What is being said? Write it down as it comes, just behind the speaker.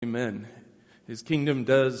Amen. His kingdom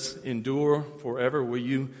does endure forever. Will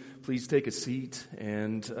you please take a seat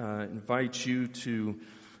and invite you to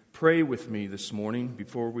pray with me this morning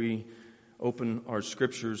before we open our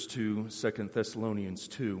scriptures to 2 Thessalonians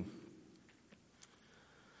 2.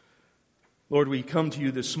 Lord, we come to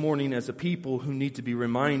you this morning as a people who need to be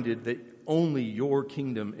reminded that only your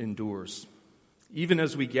kingdom endures. Even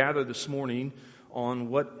as we gather this morning on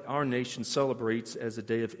what our nation celebrates as a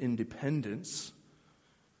day of independence,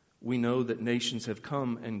 we know that nations have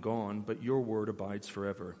come and gone, but your word abides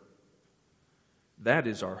forever. That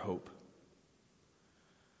is our hope.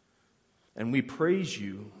 And we praise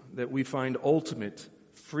you that we find ultimate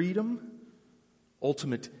freedom,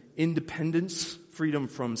 ultimate independence, freedom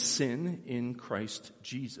from sin in Christ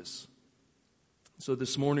Jesus. So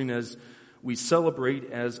this morning, as we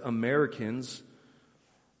celebrate as Americans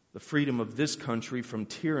the freedom of this country from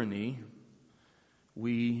tyranny,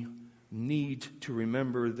 we need to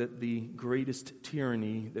remember that the greatest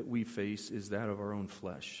tyranny that we face is that of our own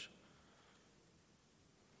flesh.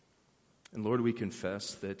 And Lord, we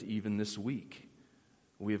confess that even this week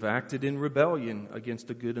we have acted in rebellion against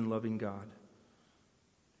a good and loving God.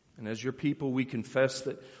 And as your people, we confess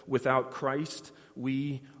that without Christ,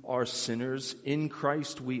 we are sinners. In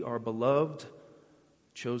Christ, we are beloved,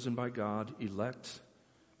 chosen by God, elect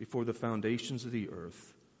before the foundations of the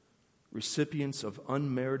earth, recipients of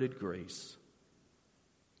unmerited grace.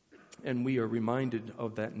 And we are reminded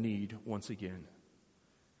of that need once again.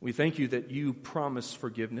 We thank you that you promise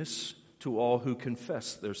forgiveness to all who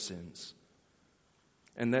confess their sins.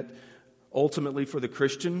 And that ultimately for the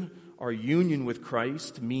Christian, our union with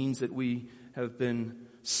Christ means that we have been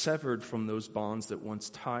severed from those bonds that once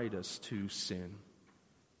tied us to sin.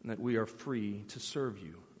 And that we are free to serve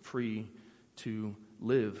you, free to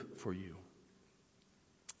live for you.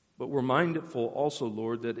 But we're mindful also,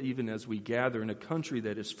 Lord, that even as we gather in a country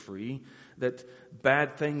that is free, that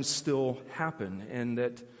bad things still happen, and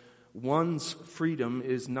that one's freedom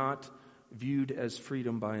is not viewed as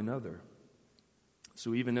freedom by another.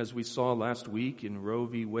 So even as we saw last week in Roe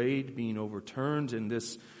v. Wade being overturned, and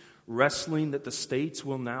this wrestling that the states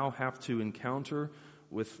will now have to encounter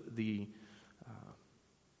with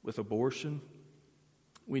abortion,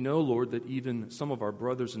 we know, Lord, that even some of our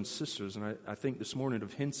brothers and sisters, and I think this morning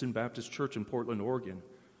of Hinson Baptist Church in Portland, Oregon,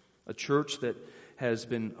 a church that has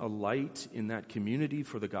been a light in that community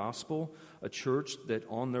for the gospel, a church that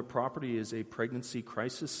on their property is a pregnancy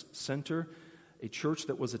crisis center, a church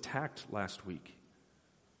that was attacked last week.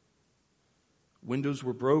 Windows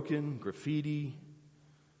were broken, graffiti,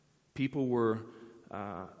 people were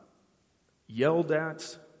yelled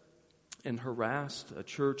at and harassed, a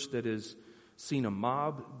church that is seen a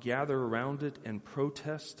mob gather around it and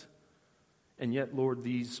protest. And yet, Lord,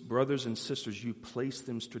 these brothers and sisters, you place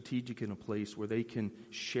them strategic in a place where they can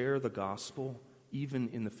share the gospel even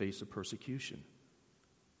in the face of persecution.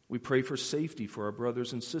 We pray for safety for our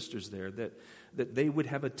brothers and sisters there, that they would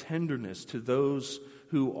have a tenderness to those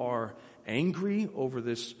who are angry over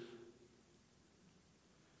this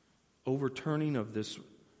overturning of this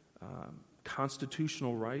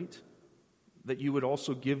constitutional right, that you would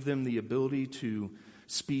also give them the ability to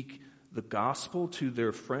speak the gospel to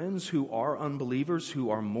their friends who are unbelievers,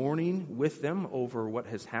 who are mourning with them over what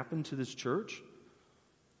has happened to this church.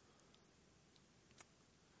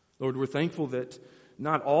 Lord, we're thankful that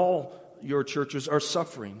not all your churches are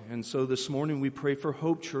suffering. And so this morning we pray for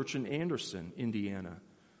Hope Church in Anderson, Indiana,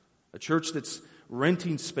 a church that's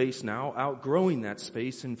renting space now, outgrowing that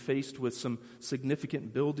space and faced with some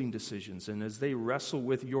significant building decisions. And as they wrestle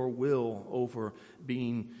with your will over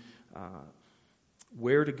being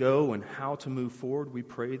where to go and how to move forward, we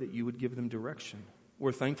pray that you would give them direction.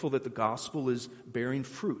 We're thankful that the gospel is bearing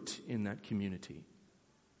fruit in that community.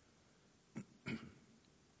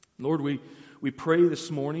 Lord, we pray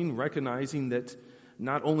this morning recognizing that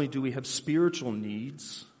not only do we have spiritual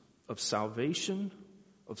needs of salvation,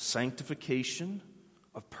 of sanctification,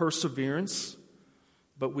 of perseverance,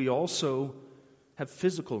 but we also have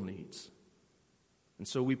physical needs. And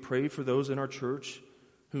so we pray for those in our church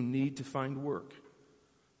who need to find work.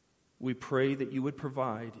 We pray that you would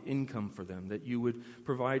provide income for them, that you would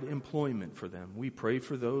provide employment for them. We pray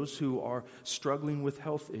for those who are struggling with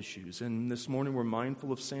health issues. And this morning we're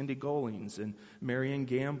mindful of Sandy Gollings and Marianne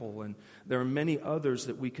Gamble, and there are many others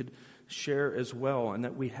that we could share as well and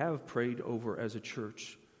that we have prayed over as a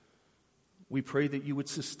church. We pray that you would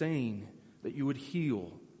sustain, that you would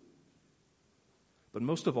heal. But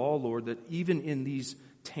most of all, Lord, that even in these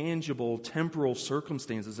tangible, temporal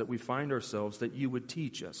circumstances that we find ourselves, that you would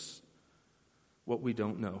teach us what we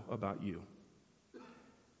don't know about you.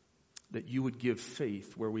 That you would give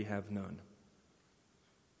faith where we have none.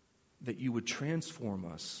 that you would transform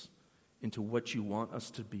us into what you want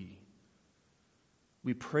us to be.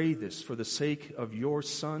 We pray this for the sake of your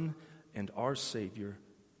Son and our Savior,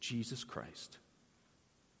 Jesus Christ.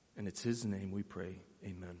 And it's his name we pray.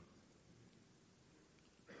 Amen.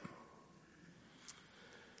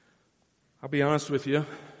 I'll be honest with you.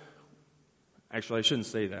 Actually, I shouldn't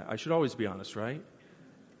say that. I should always be honest, right?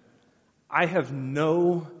 I have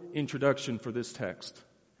no introduction for this text.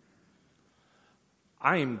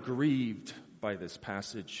 I am grieved by this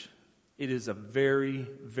passage. It is a very,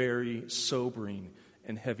 very sobering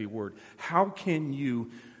and heavy word. How can you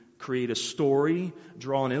create a story,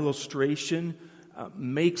 draw an illustration,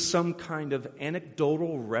 make some kind of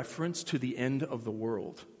anecdotal reference to the end of the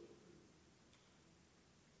world?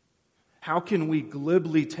 How can we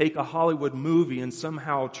glibly take a Hollywood movie and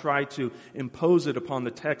somehow try to impose it upon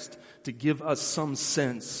the text to give us some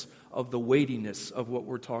sense of the weightiness of what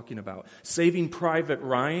we're talking about? Saving Private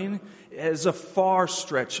Ryan is a far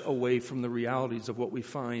stretch away from the realities of what we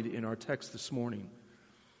find in our text this morning.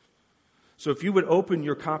 So if you would open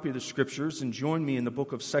your copy of the Scriptures and join me in the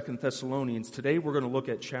book of 2 Thessalonians, today we're going to look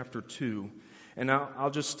at chapter 2. And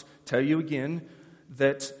I'll just tell you again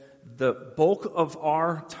that the bulk of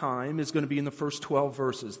our time is going to be in the first 12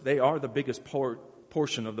 verses. They are the biggest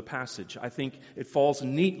portion of the passage. I think it falls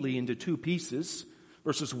neatly into two pieces.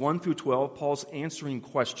 Verses 1 through 12, Paul's answering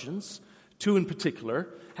questions. 2 in particular,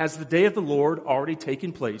 has the day of the Lord already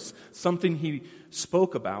taken place? Something he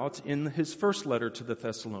spoke about in his first letter to the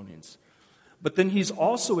Thessalonians. But then he's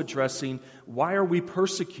also addressing, why are we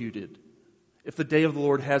persecuted if the day of the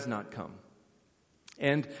Lord has not come?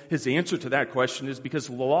 And his answer to that question is because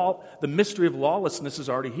the mystery of lawlessness is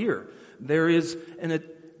already here. There's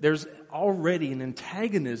already an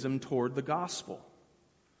antagonism toward the gospel.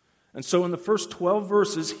 And so in the first 12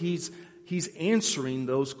 verses, he's answering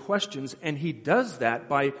those questions, and he does that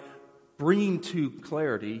by bringing to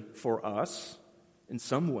clarity for us in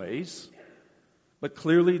some ways. But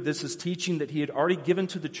clearly this is teaching that he had already given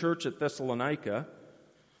to the church at Thessalonica,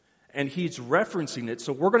 and he's referencing it.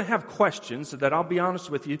 So we're going to have questions that, I'll be honest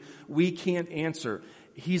with you, we can't answer.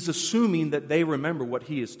 He's assuming that they remember what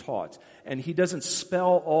he has taught, and he doesn't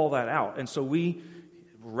spell all that out. And so we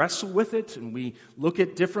wrestle with it, and we look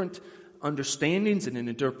at different understandings and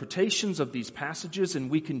interpretations of these passages, and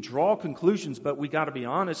we can draw conclusions, but we got to be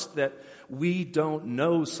honest that we don't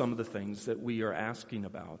know some of the things that we are asking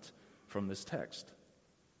about from this text.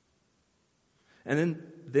 And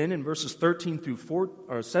then in verses 13 through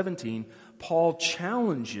 17, Paul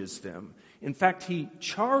challenges them. In fact, he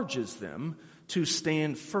charges them to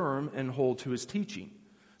stand firm and hold to his teaching.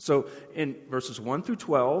 So in verses 1 through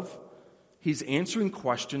 12, he's answering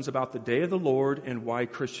questions about the day of the Lord and why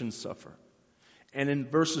Christians suffer. And in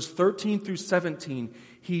verses 13 through 17,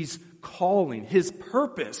 he's calling. His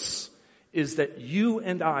purpose is that you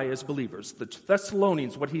and I as believers, the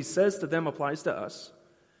Thessalonians, what he says to them applies to us,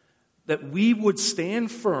 that we would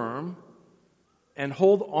stand firm and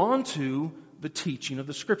hold on to the teaching of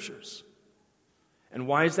the Scriptures. And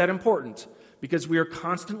why is that important? Because we are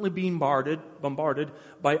constantly being bombarded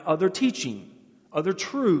by other teaching, other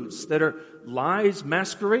truths that are lies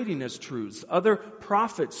masquerading as truths, other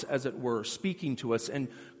prophets, as it were, speaking to us and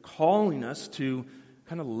calling us to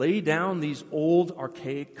kind of lay down these old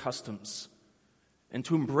archaic customs and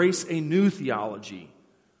to embrace a new theology,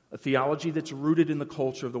 a theology that's rooted in the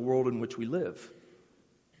culture of the world in which we live.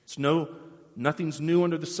 Nothing's new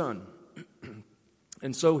under the sun.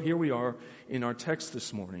 And so here we are in our text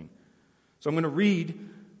this morning. So I'm going to read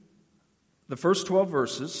the first 12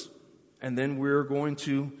 verses, and then we're going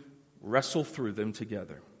to wrestle through them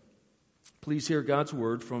together. Please hear God's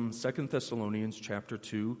word from 2 Thessalonians chapter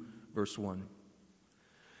 2, verse 1.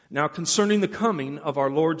 Now concerning the coming of our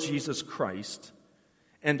Lord Jesus Christ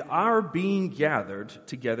and our being gathered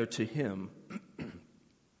together to him,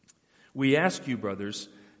 we ask you, brothers,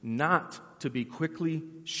 not to be quickly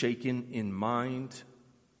shaken in mind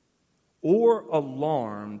or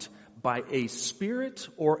alarmed by a spirit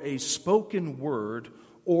or a spoken word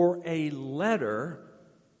or a letter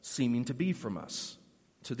seeming to be from us,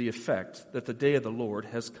 to the effect that the day of the Lord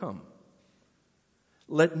has come.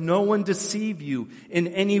 Let no one deceive you in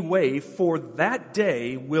any way, for that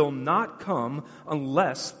day will not come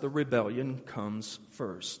unless the rebellion comes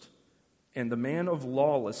first, and the man of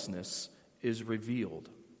lawlessness is revealed,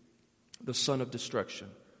 the son of destruction,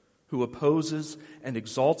 who opposes and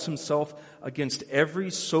exalts himself against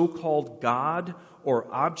every so-called God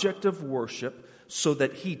or object of worship, so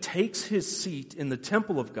that he takes his seat in the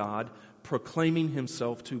temple of God, proclaiming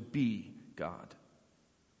himself to be God.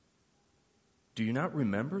 Do you not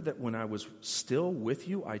remember that when I was still with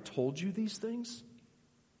you, I told you these things?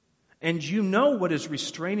 And you know what is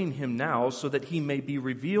restraining him now, so that he may be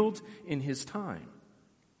revealed in his time.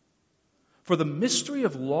 For the mystery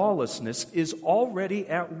of lawlessness is already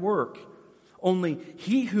at work. Only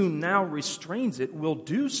he who now restrains it will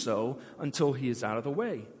do so until he is out of the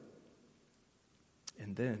way.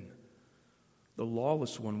 And then the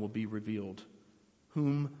lawless one will be revealed,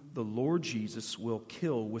 whom the Lord Jesus will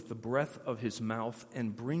kill with the breath of his mouth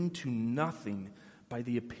and bring to nothing by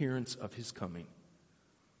the appearance of his coming.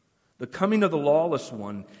 The coming of the lawless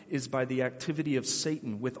one is by the activity of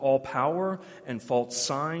Satan, with all power and false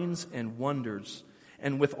signs and wonders,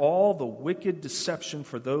 and with all the wicked deception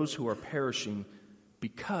for those who are perishing,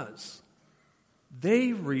 because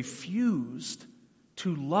they refused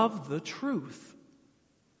to love the truth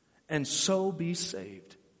and so be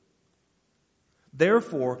saved.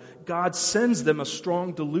 Therefore, God sends them a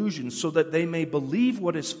strong delusion so that they may believe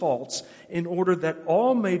what is false, in order that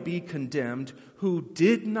all may be condemned who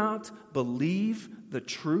did not believe the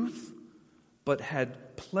truth, but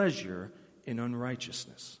had pleasure in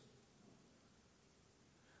unrighteousness.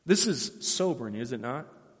 This is sobering, is it not?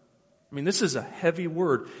 I mean, this is a heavy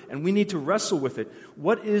word, and we need to wrestle with it.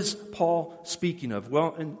 What is Paul speaking of?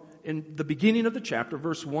 Well, in the beginning of the chapter,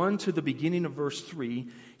 verse 1 to the beginning of verse 3,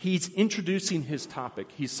 he's introducing his topic.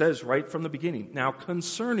 He says right from the beginning, now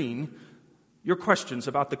concerning your questions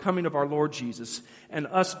about the coming of our Lord Jesus and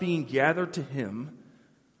us being gathered to him,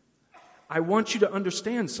 I want you to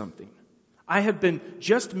understand something. I have been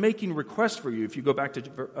just making requests for you. If you go back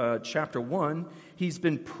to chapter 1, he's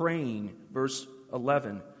been praying, verse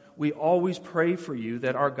 11. We always pray for you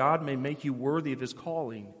that our God may make you worthy of his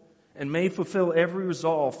calling, and may fulfill every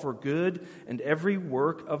resolve for good and every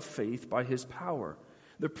work of faith by his power.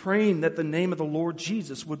 They're praying that the name of the Lord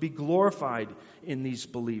Jesus would be glorified in these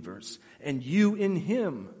believers, and you in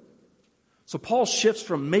him. So Paul shifts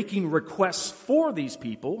from making requests for these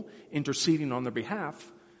people, interceding on their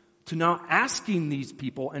behalf, to now asking these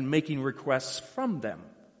people and making requests from them.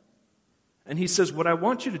 And he says, what I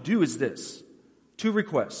want you to do is this. 2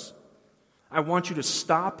 requests. I want you to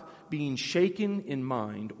stop being shaken in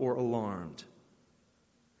mind or alarmed.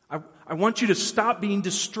 I want you to stop being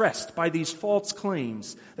distressed by these false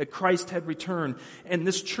claims that Christ had returned and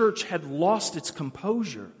this church had lost its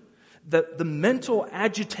composure. The mental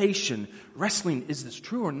agitation, wrestling, is this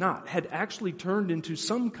true or not, had actually turned into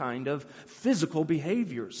some kind of physical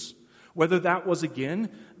behaviors. Whether that was, again,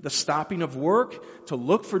 the stopping of work to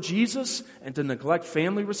look for Jesus and to neglect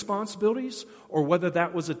family responsibilities, or whether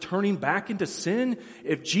that was a turning back into sin.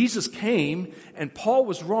 If Jesus came and Paul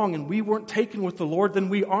was wrong and we weren't taken with the Lord, then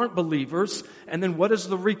we aren't believers. And then what is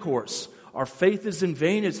the recourse? Our faith is in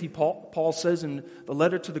vain, as Paul says in the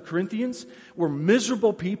letter to the Corinthians. We're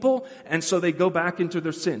miserable people, and so they go back into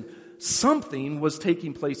their sin. Something was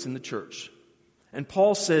taking place in the church. And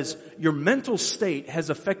Paul says, your mental state has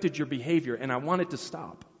affected your behavior, and I want it to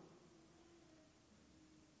stop.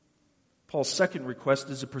 Paul's second request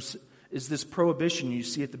is this prohibition you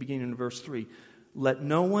see at the beginning of verse 3. Let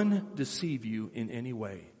no one deceive you in any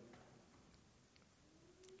way.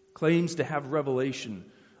 Claims to have revelation,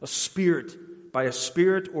 by a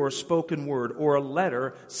spirit or a spoken word, or a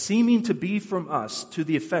letter seeming to be from us to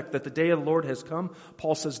the effect that the day of the Lord has come,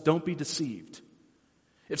 Paul says, don't be deceived.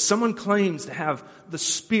 If someone claims to have the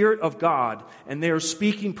Spirit of God and they are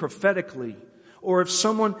speaking prophetically, or if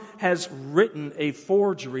someone has written a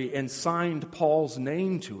forgery and signed Paul's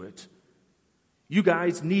name to it, you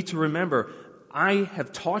guys need to remember, I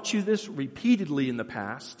have taught you this repeatedly in the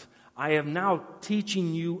past. I am now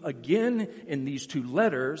teaching you again in these 2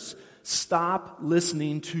 letters. Stop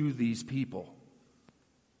listening to these people.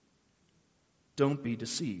 Don't be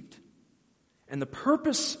deceived. And the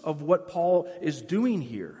purpose of what Paul is doing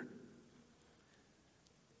here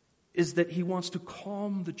is that he wants to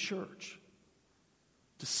calm the church,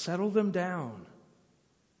 to settle them down,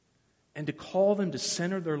 and to call them to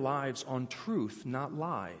center their lives on truth, not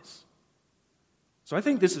lies. So I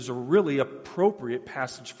think this is a really appropriate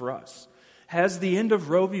passage for us. Has the end of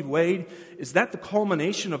Roe v. Wade, is that the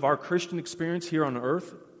culmination of our Christian experience here on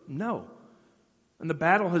earth? No. And the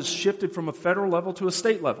battle has shifted from a federal level to a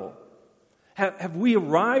state level. Have we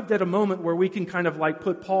arrived at a moment where we can kind of like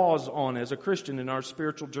put pause on as a Christian in our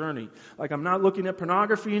spiritual journey? Like, I'm not looking at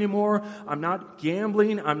pornography anymore. I'm not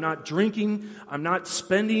gambling. I'm not drinking. I'm not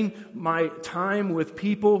spending my time with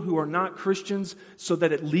people who are not Christians so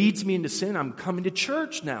that it leads me into sin. I'm coming to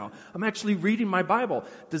church now. I'm actually reading my Bible.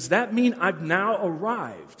 Does that mean I've now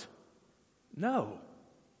arrived? No.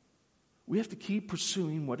 We have to keep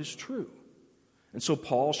pursuing what is true. And so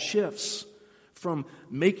Paul shifts from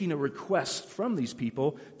making a request from these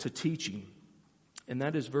people to teaching. And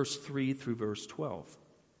that is verse 3 through verse 12.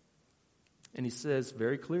 And he says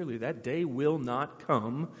very clearly, that day will not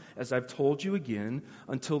come, as I've told you again,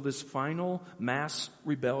 until this final mass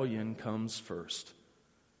rebellion comes first.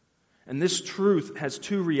 And this truth has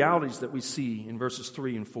two realities that we see in verses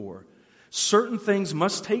 3 and 4. Certain things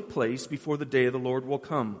must take place before the day of the Lord will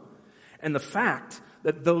come. And the fact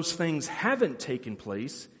that those things haven't taken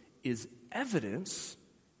place is evidence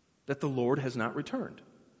that the Lord has not returned.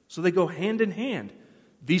 So they go hand in hand.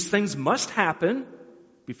 These things must happen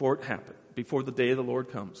before the day of the Lord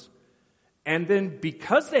comes. And then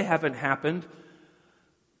because they haven't happened,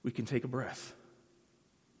 we can take a breath.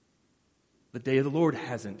 The day of the Lord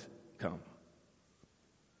hasn't come.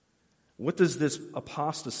 What does this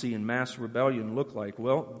apostasy and mass rebellion look like?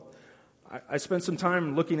 Well, I spent some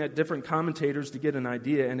time looking at different commentators to get an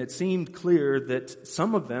idea, and it seemed clear that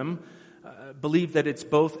some of them believe that it's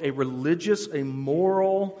both a religious, a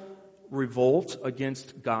moral revolt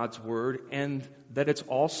against God's word, and that it's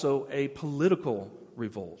also a political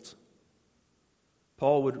revolt.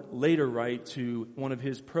 Paul would later write to one of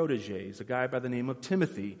his proteges, a guy by the name of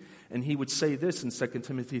Timothy, and he would say this in 2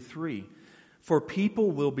 Timothy 3, "For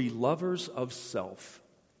people will be lovers of self."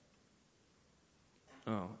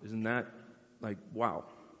 Oh, isn't that like, wow.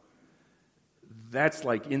 That's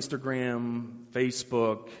like Instagram,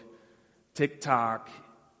 Facebook, TikTok,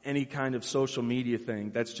 any kind of social media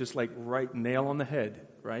thing. That's just like right nail on the head,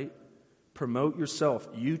 right? Promote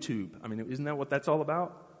yourself. YouTube. I mean, isn't that what that's all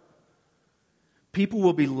about? People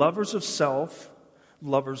will be lovers of self,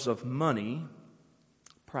 lovers of money,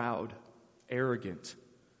 proud, arrogant,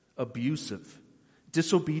 abusive,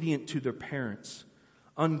 disobedient to their parents,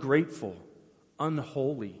 ungrateful,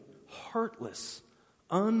 unholy, heartless,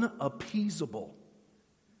 unappeasable,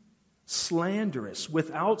 slanderous,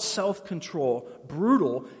 without self-control,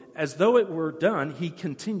 brutal, as though it were done, he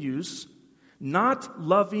continues, not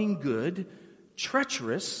loving good,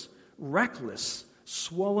 treacherous, reckless,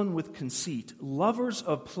 swollen with conceit, lovers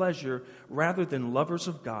of pleasure rather than lovers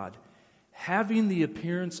of God, having the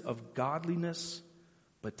appearance of godliness,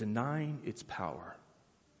 but denying its power.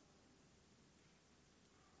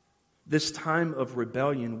 This time of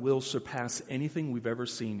rebellion will surpass anything we've ever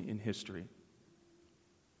seen in history.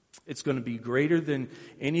 It's going to be greater than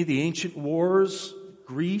any of the ancient wars,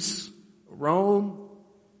 Greece, Rome,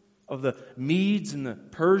 of the Medes and the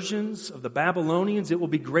Persians, of the Babylonians. It will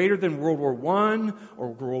be greater than World War I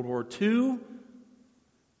or World War II.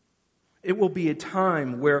 It will be a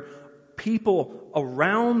time where people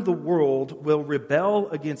around the world will rebel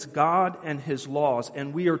against God and His laws.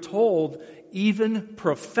 And we are told even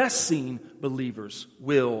professing believers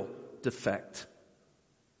will defect.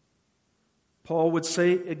 Paul would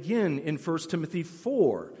say again in 1 Timothy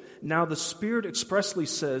 4, "Now the Spirit expressly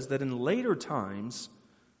says that in later times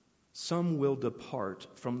some will depart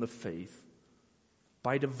from the faith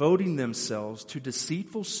by devoting themselves to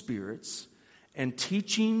deceitful spirits and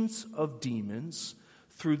teachings of demons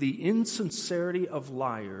through the insincerity of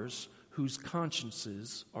liars whose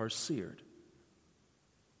consciences are seared."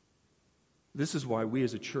 This is why we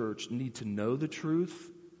as a church need to know the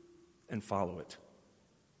truth and follow it.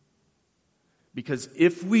 Because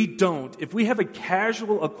if we have a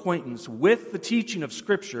casual acquaintance with the teaching of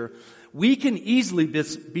Scripture, we can easily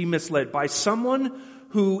be misled by someone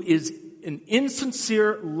who is an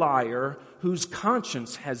insincere liar whose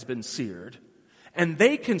conscience has been seared. And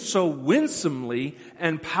they can so winsomely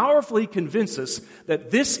and powerfully convince us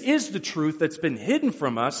that this is the truth that's been hidden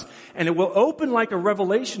from us, and it will open like a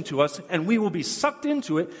revelation to us, and we will be sucked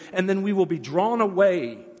into it, and then we will be drawn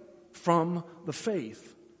away from the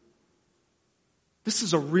faith. This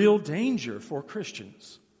is a real danger for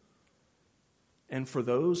Christians and for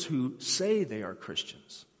those who say they are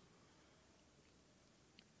Christians.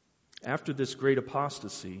 After this great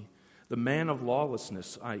apostasy, the man of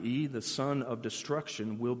lawlessness, i.e., the son of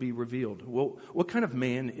destruction, will be revealed. Well, what kind of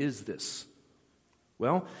man is this?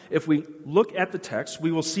 Well, if we look at the text,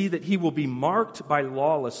 we will see that he will be marked by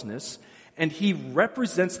lawlessness, and he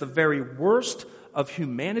represents the very worst of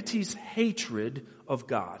humanity's hatred of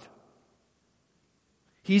God.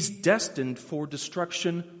 He's destined for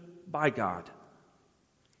destruction by God.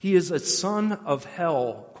 He is a son of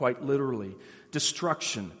hell, quite literally,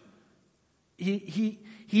 destruction. He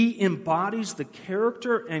embodies the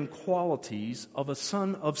character and qualities of a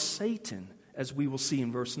son of Satan, as we will see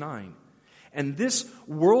in verse 9. And this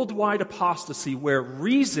worldwide apostasy, where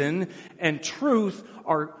reason and truth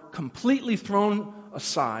are completely thrown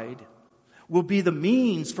aside, will be the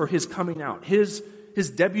means for his coming out. His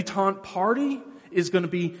debutante party is going to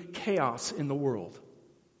be chaos in the world,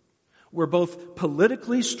 where both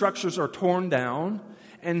politically structures are torn down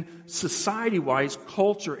and society-wise,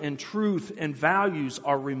 culture and truth and values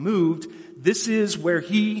are removed, this is where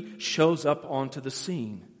he shows up onto the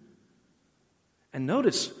scene. And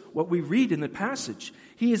notice what we read in the passage.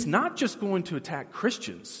 He is not just going to attack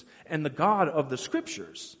Christians and the God of the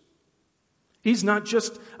Scriptures. He's not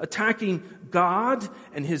just attacking God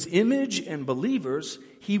and his image and believers.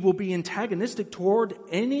 He will be antagonistic toward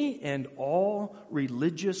any and all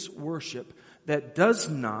religious worship that does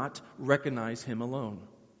not recognize him alone.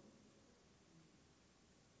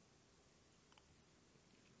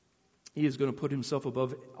 He is going to put himself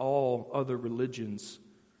above all other religions.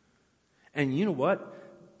 And you know what?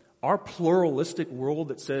 Our pluralistic world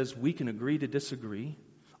that says we can agree to disagree,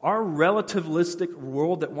 our relativistic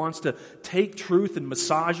world that wants to take truth and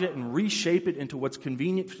massage it and reshape it into what's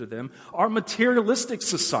convenient for them, our materialistic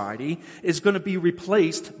society is going to be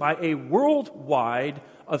replaced by a worldwide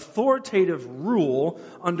authoritative rule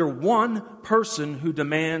under one person who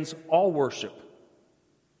demands all worship.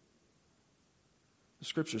 The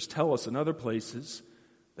Scriptures tell us in other places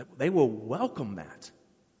that they will welcome that.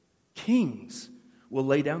 Kings will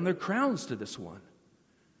lay down their crowns to this one.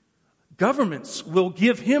 Governments will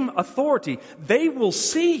give him authority. They will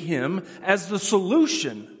see him as the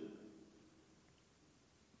solution.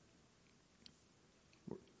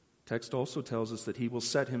 Text also tells us that he will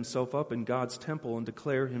set himself up in God's temple and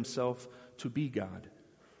declare himself to be God.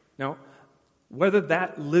 Now, whether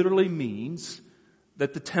that literally means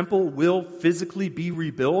that the temple will physically be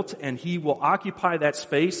rebuilt and he will occupy that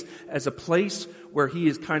space as a place where he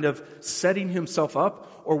is kind of setting himself up,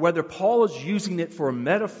 or whether Paul is using it for a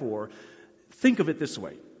metaphor, think of it this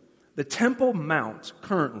way. The Temple Mount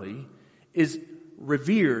currently is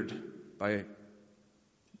revered by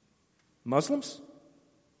Muslims,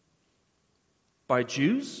 by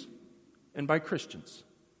Jews, and by Christians.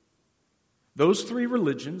 Those three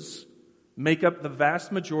religions make up the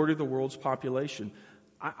vast majority of the world's population.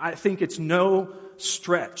 I think it's no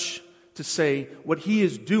stretch to say what he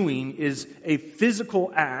is doing is a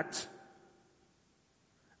physical act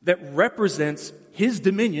that represents his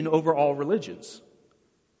dominion over all religions.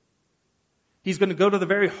 He's going to go to the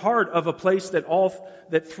very heart of a place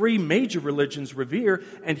that three major religions revere,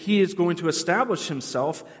 and he is going to establish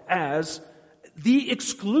himself as the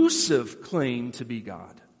exclusive claim to be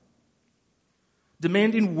God,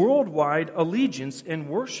 demanding worldwide allegiance and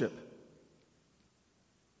worship.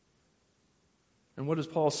 And what does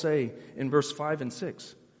Paul say in verse 5 and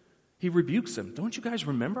 6? He rebukes them. Don't you guys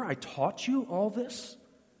remember I taught you all this?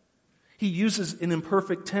 He uses an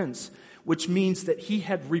imperfect tense, which means that he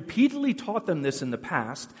had repeatedly taught them this in the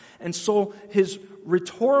past. And so his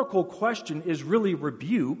rhetorical question is really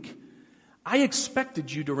rebuke. I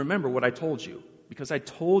expected you to remember what I told you, because I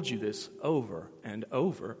told you this over and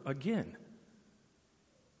over again.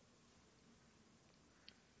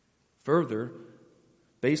 Further,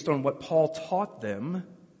 based on what Paul taught them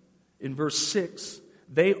in verse 6,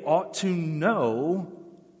 they ought to know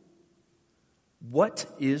what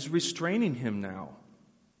is restraining him now.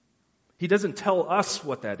 He doesn't tell us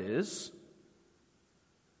what that is,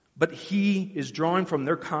 but he is drawing from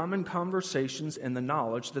their common conversations and the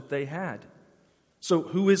knowledge that they had. So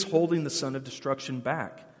who is holding the son of destruction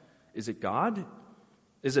back? Is it God?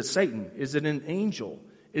 Is it Satan? Is it an angel?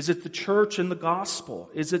 Is it the church and the gospel?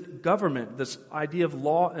 Is it government, this idea of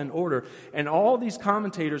law and order? And all these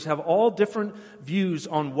commentators have all different views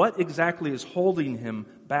on what exactly is holding him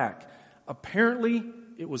back. Apparently,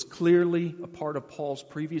 it was clearly a part of Paul's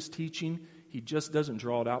previous teaching. He just doesn't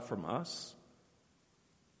draw it out from us.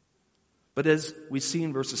 But as we see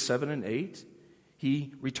in verses 7 and 8,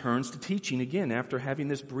 he returns to teaching again after having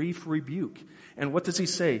this brief rebuke. And what does he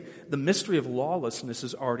say? The mystery of lawlessness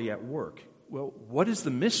is already at work. Well, what is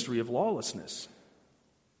the mystery of lawlessness?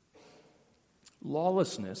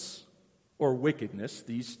 Lawlessness, or wickedness,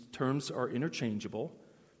 these terms are interchangeable,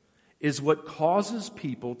 is what causes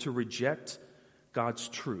people to reject God's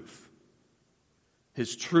truth.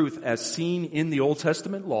 His truth as seen in the Old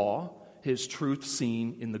Testament law, his truth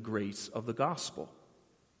seen in the grace of the gospel.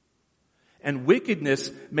 And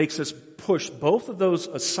wickedness makes us push both of those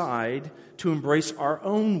aside to embrace our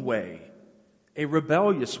own way, a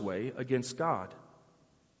rebellious way against God.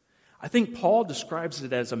 I think Paul describes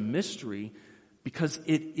it as a mystery because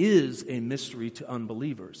it is a mystery to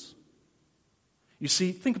unbelievers. You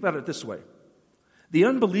see, think about it this way. The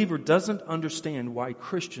unbeliever doesn't understand why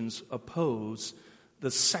Christians oppose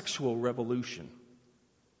the sexual revolution.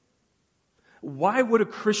 Why would a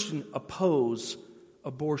Christian oppose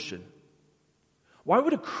abortion? Why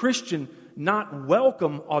would a Christian not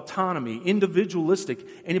welcome autonomy, individualistic?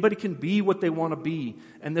 Anybody can be what they want to be.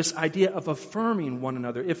 And this idea of affirming one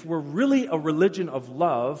another. If we're really a religion of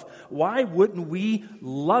love, why wouldn't we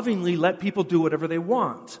lovingly let people do whatever they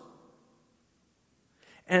want?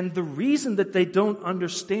 And the reason that they don't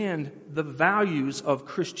understand the values of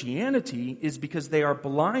Christianity is because they are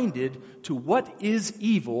blinded to what is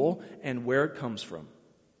evil and where it comes from.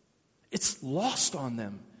 It's lost on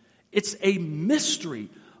them. It's a mystery.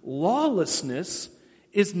 Lawlessness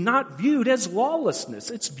is not viewed as lawlessness.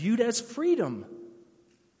 It's viewed as freedom.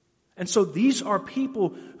 And so these are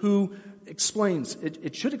people who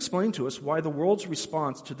it should explain to us why the world's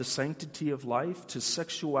response to the sanctity of life, to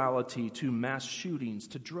sexuality, to mass shootings,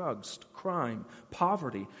 to drugs, to crime,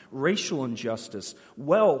 poverty, racial injustice,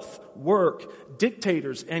 wealth, work,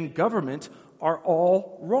 dictators, and government are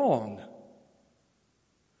all wrong.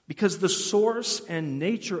 Because the source and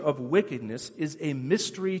nature of wickedness is a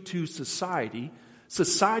mystery to society.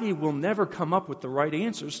 Society will never come up with the right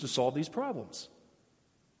answers to solve these problems.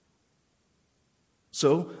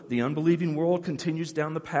 So the unbelieving world continues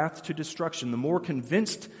down the path to destruction. The more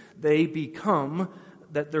convinced they become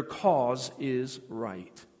that their cause is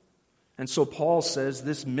right. And so Paul says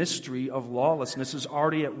this mystery of lawlessness is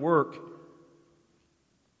already at work.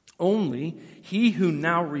 Only he who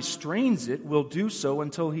now restrains it will do so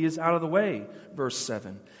until he is out of the way. Verse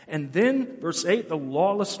 7. And then, verse 8, the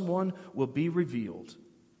lawless one will be revealed.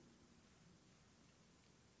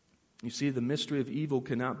 You see, the mystery of evil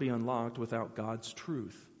cannot be unlocked without God's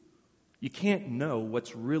truth. You can't know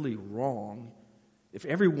what's really wrong if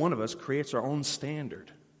every one of us creates our own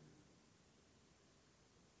standard.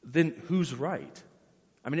 Then who's right?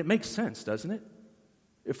 I mean, it makes sense, doesn't it?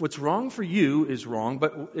 If what's wrong for you is wrong,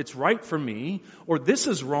 but it's right for me, or this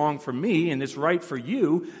is wrong for me and it's right for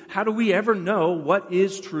you, how do we ever know what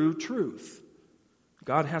is true truth?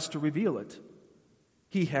 God has to reveal it.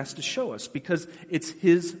 He has to show us because it's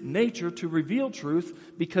His nature to reveal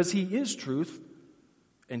truth because He is truth,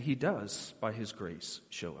 and He does, by His grace,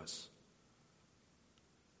 show us.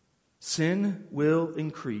 Sin will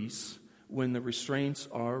increase when the restraints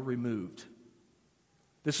are removed.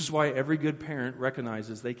 This is why every good parent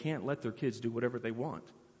recognizes they can't let their kids do whatever they want.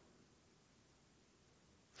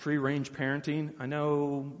 Free-range parenting, I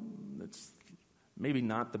know that's maybe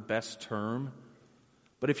not the best term,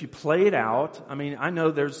 but if you play it out, I mean, I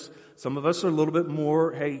know there's some of us are a little bit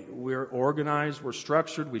more, hey, we're organized, we're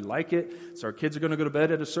structured, we like it. So our kids are going to go to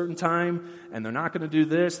bed at a certain time, and they're not going to do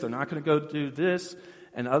this, they're not going to go do this.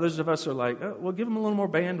 And others of us are like, oh, we'll give them a little more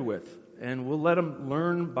bandwidth, and we'll let them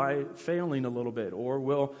learn by failing a little bit, or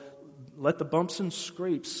we'll let the bumps and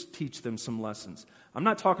scrapes teach them some lessons. I'm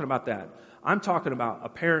not talking about that. I'm talking about a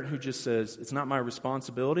parent who just says, it's not my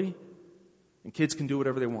responsibility, and kids can do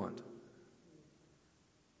whatever they want.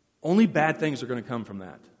 Only bad things are going to come from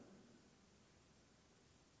that.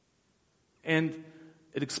 And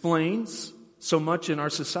it explains so much in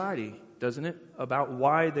our society, doesn't it, about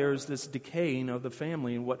why there's this decaying of the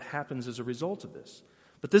family and what happens as a result of this.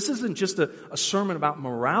 But this isn't just a sermon about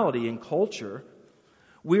morality and culture.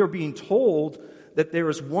 We are being told that there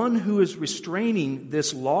is one who is restraining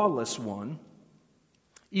this lawless one.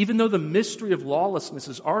 Even though the mystery of lawlessness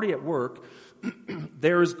is already at work,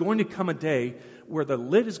 there is going to come a day where the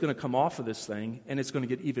lid is going to come off of this thing and it's going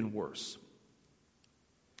to get even worse.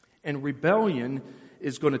 And rebellion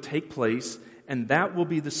is going to take place, and that will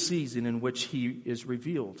be the season in which he is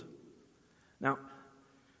revealed. Now,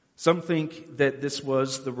 some think that this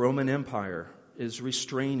was the Roman Empire is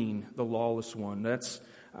restraining the lawless one.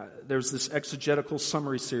 There's this exegetical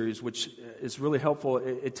summary series which is really helpful.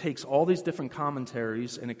 It takes all these different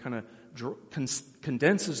commentaries and it kind of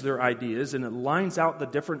condenses their ideas, and it lines out the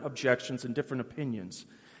different objections and different opinions.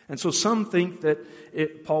 And so some think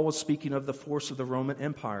that Paul was speaking of the force of the Roman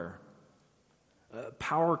Empire.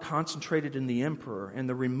 Power concentrated in the emperor, and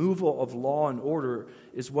the removal of law and order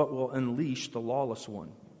is what will unleash the lawless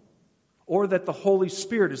one. Or that the Holy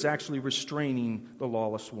Spirit is actually restraining the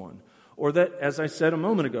lawless one. Or that, as I said a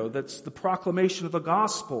moment ago, that's the proclamation of the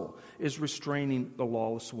gospel is restraining the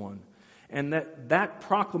lawless one. And that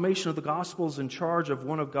proclamation of the gospel is in charge of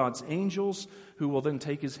one of God's angels who will then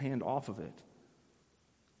take his hand off of it.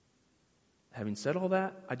 Having said all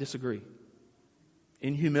that, I disagree.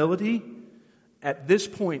 In humility, at this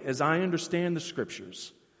point, as I understand the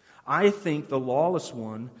Scriptures, I think the lawless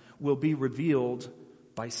one will be revealed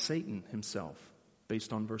by Satan himself,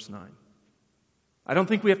 based on verse 9. I don't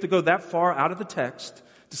think we have to go that far out of the text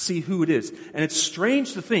to see who it is. And it's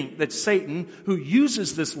strange to think that Satan, who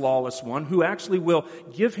uses this lawless one, who actually will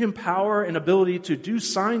give him power and ability to do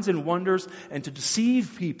signs and wonders and to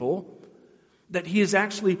deceive people, that he is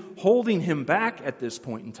actually holding him back at this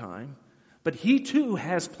point in time, but he too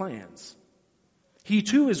has plans. He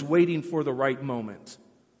too is waiting for the right moment.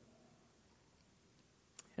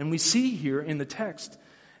 And we see here in the text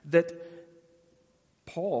that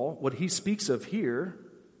Paul, what he speaks of here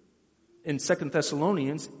in 2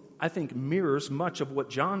 Thessalonians, I think mirrors much of what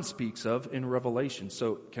John speaks of in Revelation.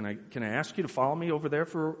 So can I ask you to follow me over there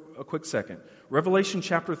for a quick second? Revelation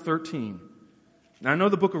chapter 13. Now I know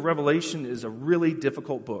the book of Revelation is a really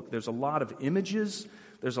difficult book. There's a lot of images.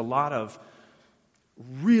 There's a lot of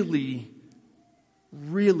really,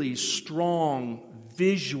 really strong,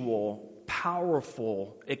 visual,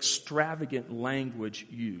 powerful, extravagant language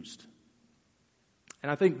used.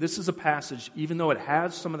 And I think this is a passage, even though it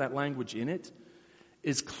has some of that language in it,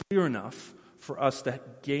 is clear enough for us to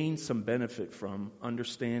gain some benefit from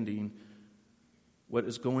understanding what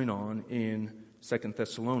is going on in 2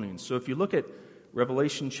 Thessalonians. So if you look at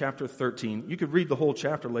Revelation chapter 13, you could read the whole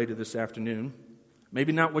chapter later this afternoon.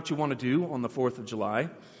 Maybe not what you want to do on the 4th of July,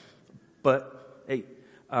 but hey,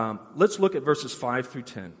 let's look at verses 5 through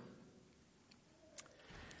 10.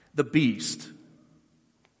 The beast.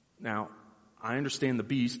 Now, I understand the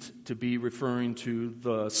beast to be referring to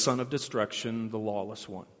the son of destruction, the lawless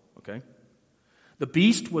one, okay? The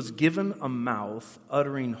beast was given a mouth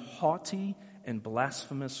uttering haughty and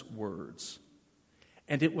blasphemous words,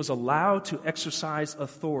 and it was allowed to exercise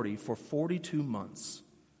authority for 42 months.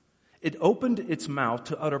 It opened its mouth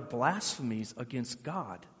to utter blasphemies against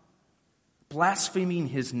God, blaspheming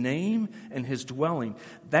his name and his dwelling,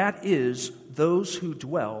 that is, those who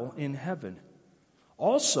dwell in heaven.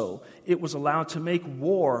 Also, it was allowed to make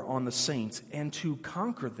war on the saints and to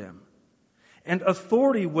conquer them. And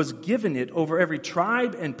authority was given it over every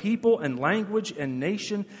tribe and people and language and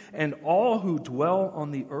nation, and all who dwell on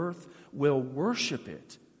the earth will worship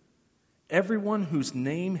it. Everyone whose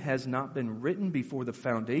name has not been written before the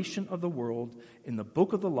foundation of the world in the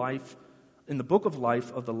book of life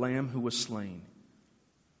of the Lamb who was slain.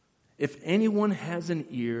 If anyone has an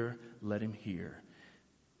ear, let him hear.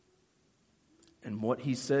 And what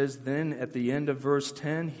he says then at the end of verse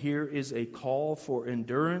 10, here is a call for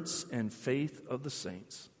endurance and faith of the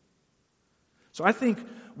saints. So I think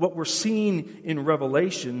what we're seeing in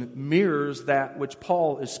Revelation mirrors that which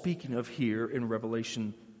Paul is speaking of here in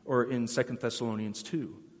Revelation or in 2 Thessalonians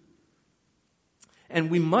 2. And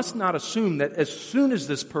we must not assume that as soon as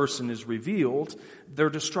this person is revealed, their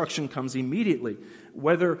destruction comes immediately.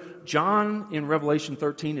 Whether John in Revelation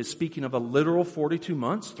 13 is speaking of a literal 42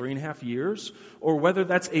 months, 3.5 years, or whether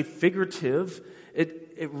that's a figurative,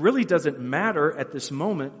 it really doesn't matter at this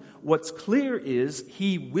moment. What's clear is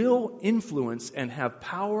he will influence and have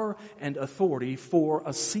power and authority for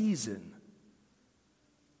a season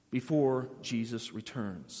before Jesus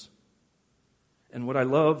returns. And what I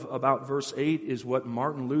love about verse 8 is what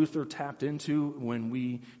Martin Luther tapped into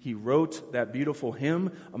when he wrote that beautiful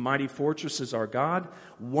hymn, "A Mighty Fortress is Our God."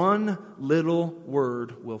 One little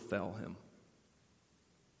word will fell him.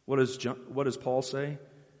 What does Paul say?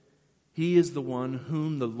 He is the one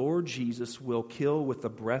whom the Lord Jesus will kill with the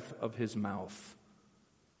breath of his mouth.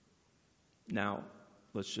 Now,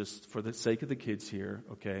 let's just, for the sake of the kids here,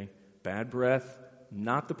 okay, bad breath,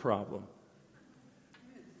 not the problem.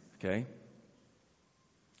 Okay?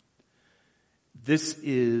 This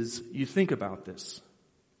is, you think about this,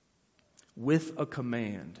 with a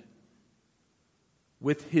command,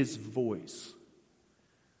 with his voice.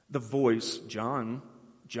 The voice, John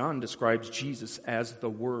describes Jesus as the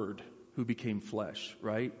Word who became flesh,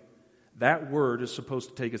 right? That word is supposed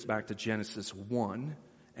to take us back to Genesis 1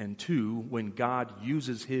 and 2, when God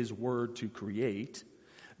uses his word to create.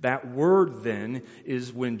 That word then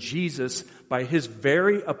is when Jesus, by his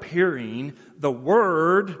very appearing, the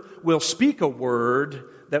Word will speak a word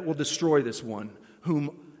that will destroy this one, whom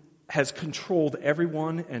has controlled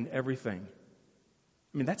everyone and everything.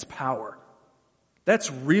 I mean, that's power.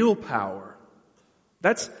 That's real power.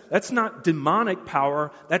 That's not demonic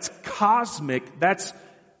power. That's cosmic. That's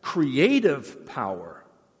creative power.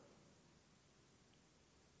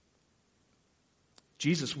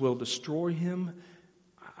 Jesus will destroy him.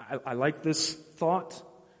 I like this thought.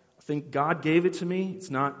 I think God gave it to me. It's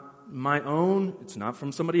not my own. It's not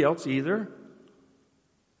from somebody else either.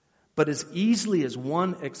 But as easily as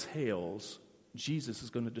one exhales, Jesus is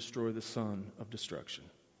going to destroy the son of destruction.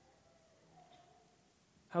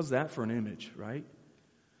 How's that for an image, right?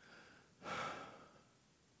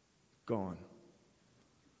 Gone.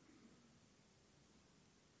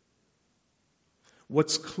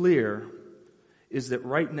 What's clear is that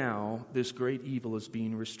right now, this great evil is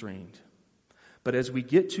being restrained. But as we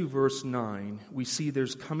get to verse 9, we see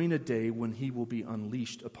there's coming a day when he will be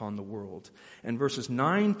unleashed upon the world. And verses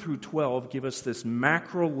 9 through 12 give us this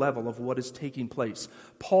macro level of what is taking place.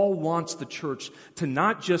 Paul wants the church to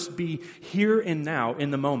not just be here and now in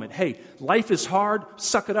the moment. Hey, life is hard.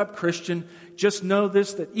 Suck it up, Christian. Just know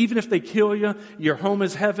this, that even if they kill you, your home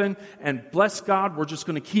is heaven. And bless God, we're just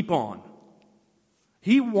going to keep on.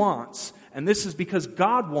 He wants, and this is because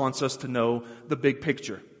God wants us to know the big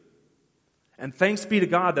picture. And thanks be to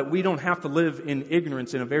God that we don't have to live in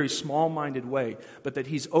ignorance in a very small-minded way, but that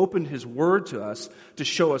He's opened His Word to us to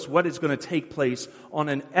show us what is going to take place on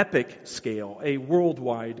an epic scale, a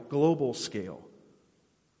worldwide, global scale.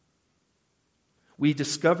 We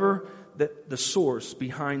discover that the source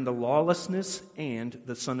behind the lawlessness and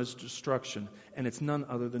the son of destruction, and it's none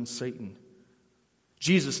other than Satan.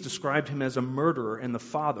 Jesus described him as a murderer and the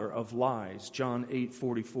father of lies, John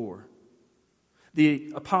 8:44.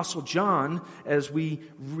 The Apostle John, as we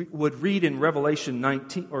would read in Revelation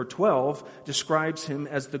 19 or 12, describes him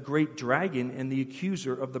as the great dragon and the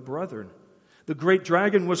accuser of the brethren. The great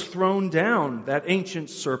dragon was thrown down, that ancient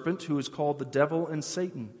serpent who is called the devil and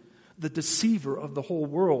Satan, the deceiver of the whole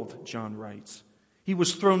world, John writes. He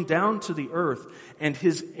was thrown down to the earth, and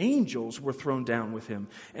his angels were thrown down with him.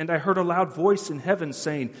 And I heard a loud voice in heaven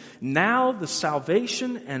saying, "Now the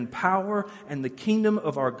salvation and power and the kingdom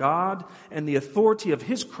of our God and the authority of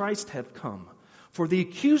his Christ have come. For the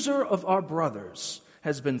accuser of our brothers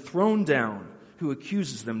has been thrown down, who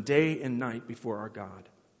accuses them day and night before our God."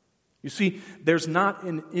 You see, there's not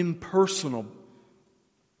an impersonal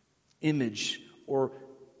image or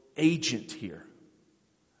agent here.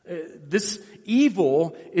 This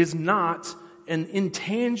evil is not an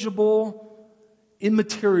intangible,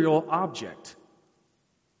 immaterial object.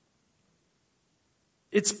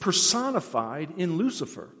 It's personified in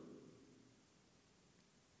Lucifer.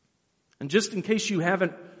 And just in case you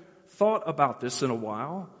haven't thought about this in a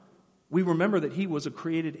while, we remember that he was a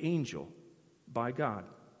created angel by God,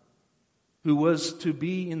 who was to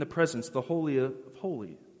be in the presence, the Holy of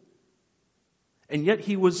Holies. And yet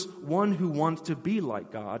he was one who wanted to be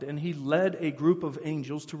like God, and he led a group of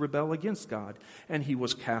angels to rebel against God. And he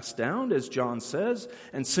was cast down, as John says,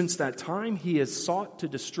 and since that time he has sought to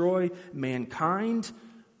destroy mankind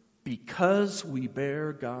because we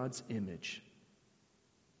bear God's image.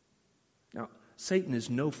 Now, Satan is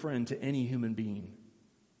no friend to any human being,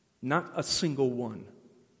 not a single one.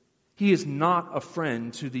 He is not a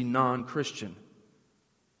friend to the non-Christian.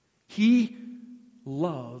 He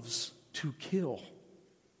loves to kill.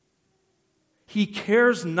 He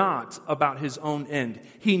cares not about his own end.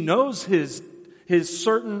 He knows his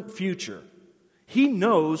certain future. He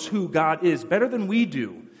knows who God is better than we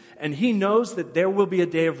do. And he knows that there will be a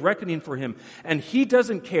day of reckoning for him. And he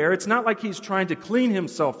doesn't care. It's not like he's trying to clean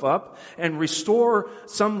himself up and restore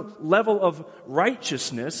some level of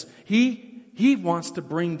righteousness. He wants to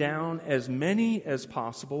bring down as many as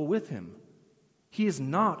possible with him. He is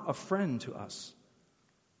not a friend to us.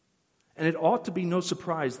 And it ought to be no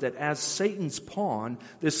surprise that as Satan's pawn,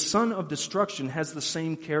 this son of destruction has the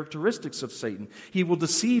same characteristics of Satan. He will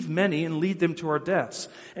deceive many and lead them to our deaths.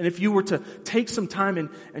 And if you were to take some time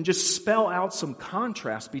and just spell out some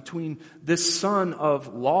contrast between this son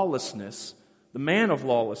of lawlessness, the man of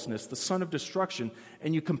lawlessness, the son of destruction,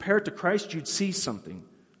 and you compare it to Christ, you'd see something.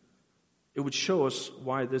 It would show us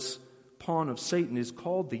why this pawn of Satan is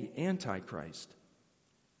called the Antichrist.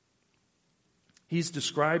 He's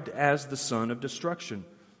described as the son of destruction.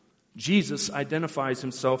 Jesus identifies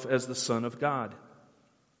himself as the Son of God.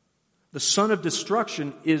 The son of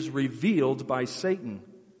destruction is revealed by Satan,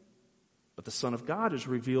 but the Son of God is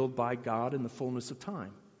revealed by God in the fullness of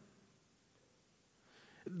time.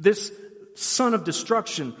 This son of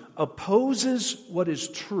destruction opposes what is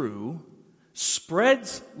true,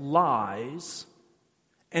 spreads lies,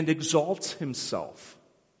 and exalts himself.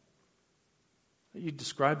 You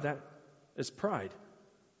describe that as pride.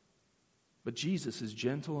 But Jesus is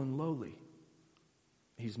gentle and lowly.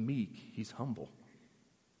 He's meek. He's humble.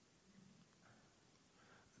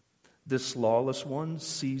 This lawless one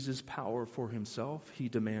seizes power for himself. He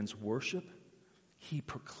demands worship. He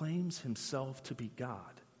proclaims himself to be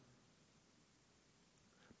God.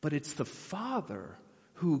 But it's the Father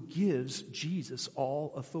who gives Jesus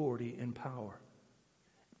all authority and power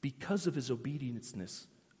because of his obedience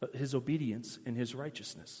and his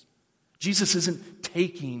righteousness. Jesus isn't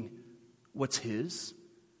taking what's his.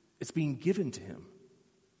 It's being given to him.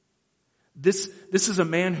 This is a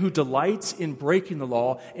man who delights in breaking the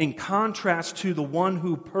law in contrast to the one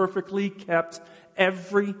who perfectly kept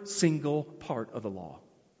every single part of the law.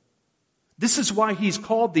 This is why he's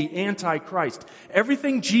called the Antichrist.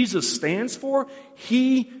 Everything Jesus stands for,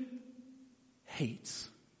 he hates.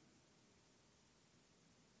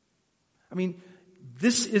 I mean,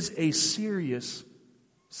 this is a serious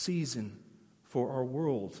season for our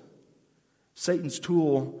world. Satan's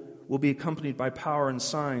tool will be accompanied by power and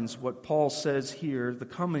signs. What Paul says here, the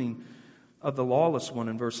coming of the lawless one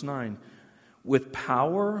in verse 9, with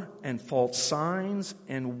power and false signs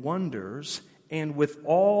and wonders, and with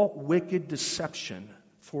all wicked deception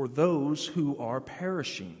for those who are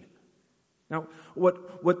perishing. Now,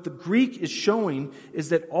 what the Greek is showing is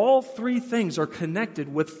that all three things are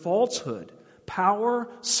connected with falsehood: power,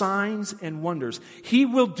 signs, and wonders. He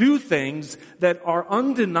will do things that are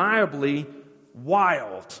undeniably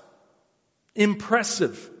wild,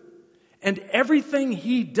 impressive, and everything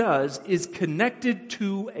he does is connected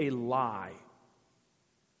to a lie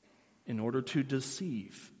in order to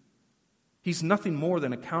deceive. He's nothing more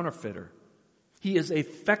than a counterfeiter. He is a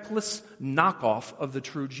feckless knockoff of the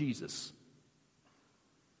true Jesus.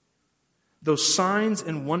 Though signs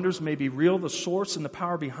and wonders may be real, the source and the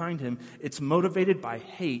power behind him, it's motivated by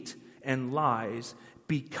hate and lies,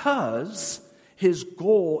 because his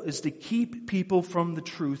goal is to keep people from the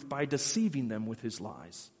truth by deceiving them with his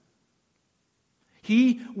lies.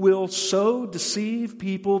 He will so deceive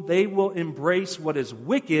people, they will embrace what is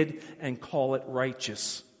wicked and call it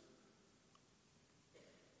righteous.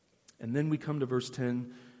 And then we come to verse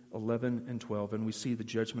 10, 11, and 12, and we see the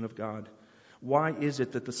judgment of God. Why is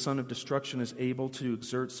it that the son of destruction is able to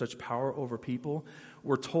exert such power over people?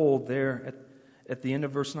 We're told there at the end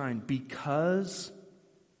of verse 9, verse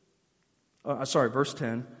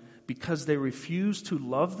 10, because they refuse to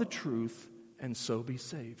love the truth and so be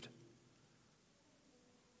saved.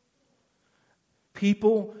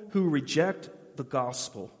 People who reject the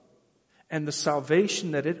gospel and the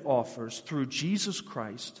salvation that it offers through Jesus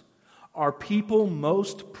Christ are people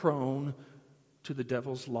most prone to the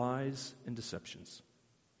devil's lies and deceptions.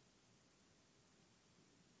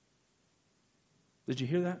 Did you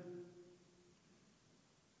hear that?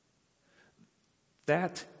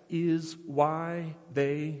 That is why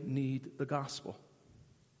they need the gospel.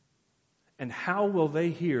 And how will they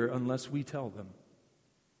hear unless we tell them?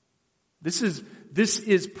 This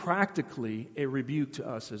is practically a rebuke to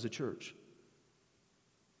us as a church.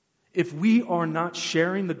 If we are not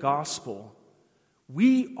sharing the gospel,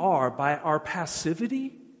 we are, by our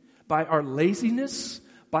passivity, by our laziness,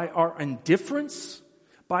 by our indifference,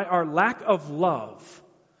 by our lack of love,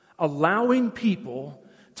 allowing people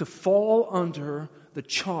to fall under the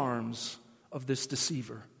charms of this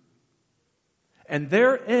deceiver. And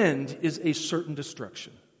their end is a certain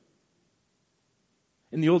destruction.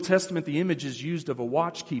 In the Old Testament, the image is used of a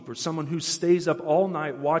watchkeeper, someone who stays up all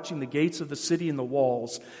night watching the gates of the city and the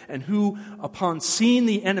walls, and who, upon seeing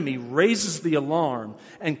the enemy, raises the alarm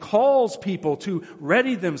and calls people to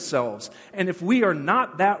ready themselves. And if we are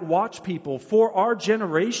not that watch people for our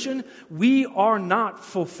generation, we are not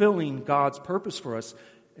fulfilling God's purpose for us.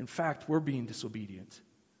 In fact, we're being disobedient.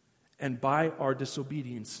 And by our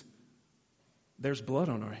disobedience, there's blood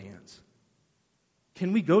on our hands.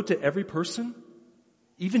 Can we go to every person?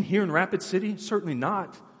 Even here in Rapid City? Certainly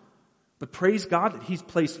not. But praise God that He's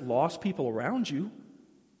placed lost people around you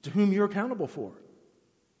to whom you're accountable for.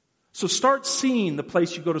 So start seeing the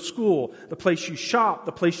place you go to school, the place you shop,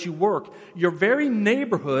 the place you work, your very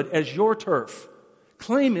neighborhood as your turf.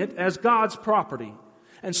 Claim it as God's property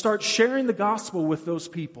and start sharing the gospel with those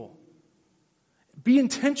people. Be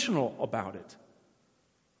intentional about it.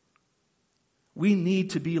 We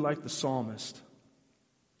need to be like the psalmist,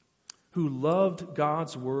 who loved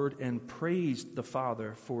God's word and praised the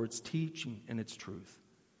Father for its teaching and its truth.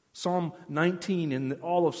 Psalm 19 and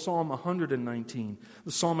all of Psalm 119,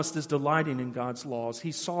 the psalmist is delighting in God's laws.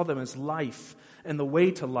 He saw them as life and the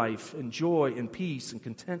way to life and joy and peace and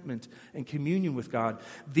contentment and communion with God.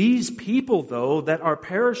 These people, though, that are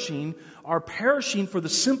perishing for the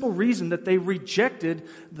simple reason that they rejected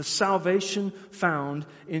the salvation found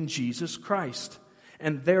in Jesus Christ.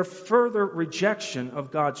 And their further rejection of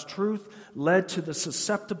God's truth led to the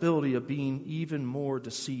susceptibility of being even more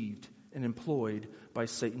deceived and employed by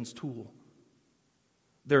Satan's tool.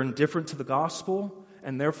 They're indifferent to the gospel,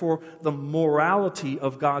 and therefore the morality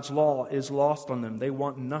of God's law is lost on them. They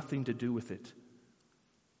want nothing to do with it.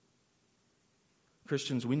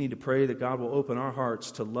 Christians, we need to pray that God will open our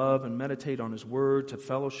hearts to love and meditate on His word, to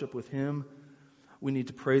fellowship with Him. We need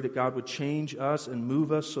to pray that God would change us and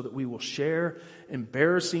move us so that we will share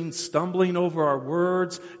embarrassing, stumbling over our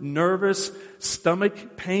words, nervous,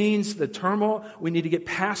 stomach pains, the turmoil. We need to get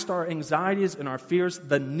past our anxieties and our fears.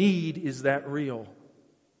 The need is that real.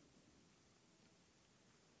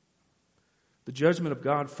 The judgment of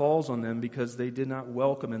God falls on them because they did not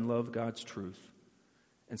welcome and love God's truth.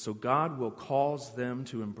 And so God will cause them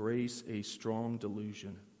to embrace a strong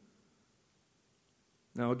delusion.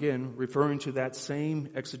 Now again, referring to that same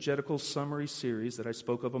exegetical summary series that I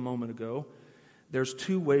spoke of a moment ago, there's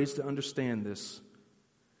two ways to understand this.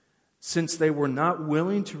 Since they were not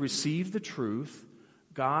willing to receive the truth,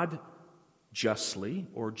 God justly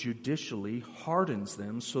or judicially hardens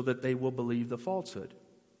them so that they will believe the falsehood.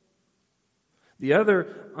 The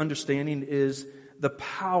other understanding is the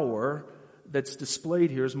power that's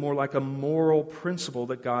displayed here is more like a moral principle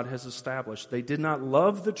that God has established. They did not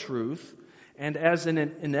love the truth, and as an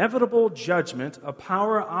inevitable judgment, a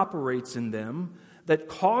power operates in them that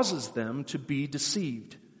causes them to be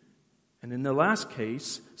deceived. And in the last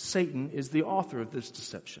case, Satan is the author of this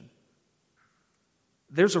deception.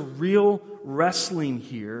 There's a real wrestling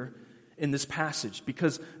here in this passage,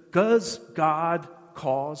 because does God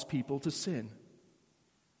cause people to sin?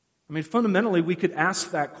 I mean, fundamentally, we could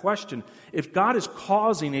ask that question. If God is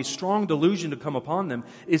causing a strong delusion to come upon them,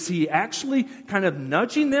 is He actually kind of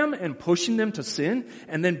nudging them and pushing them to sin?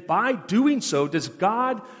 And then by doing so, does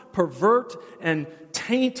God pervert and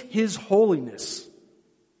taint His holiness?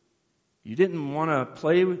 You didn't want to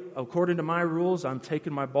play according to my rules, I'm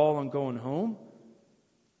taking my ball and going home?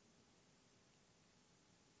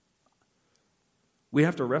 We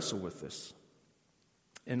have to wrestle with this.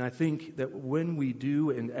 And I think that when we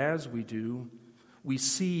do and as we do, we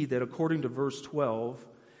see that according to verse 12,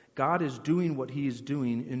 God is doing what He is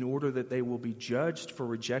doing in order that they will be judged for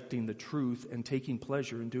rejecting the truth and taking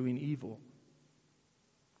pleasure in doing evil.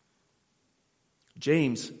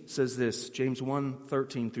 James says this, James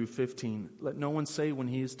 1:13 through 15, "Let no one say when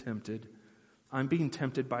he is tempted, I'm being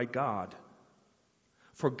tempted by God.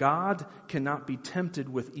 For God cannot be tempted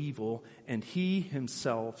with evil, and He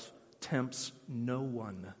Himself tempts no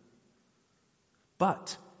one.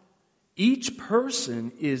 But each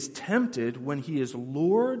person is tempted when he is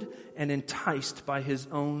lured and enticed by his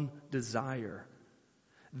own desire.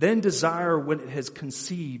 Then desire, when it has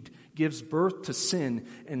conceived, gives birth to sin,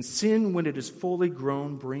 and sin, when it is fully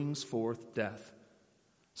grown, brings forth death."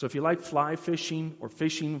 So if you like fly fishing or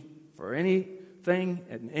fishing for anything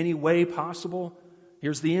in any way possible,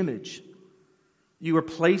 here's the image. You are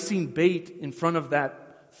placing bait in front of that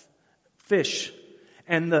fish,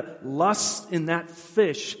 and the lust in that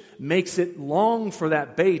fish makes it long for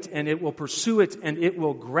that bait, and it will pursue it and it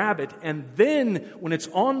will grab it, and then when it's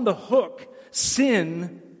on the hook,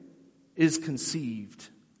 sin is conceived,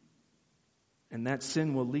 and that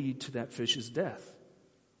sin will lead to that fish's death.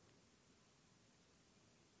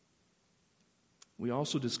 We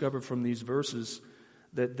also discover from these verses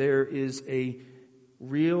that there is a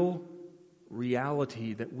real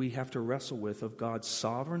reality that we have to wrestle with of God's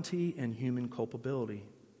sovereignty and human culpability.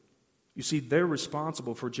 You see, they're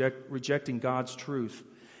responsible for rejecting God's truth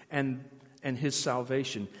and His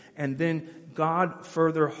salvation. And then God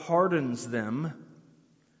further hardens them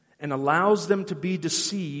and allows them to be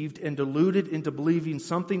deceived and deluded into believing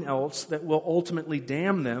something else that will ultimately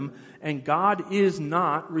damn them. And God is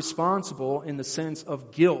not responsible in the sense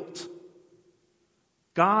of guilt.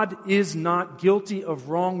 God is not guilty of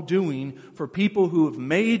wrongdoing for people who have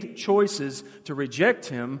made choices to reject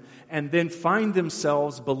Him and then find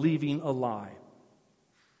themselves believing a lie.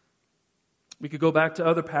 We could go back to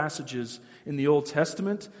other passages in the Old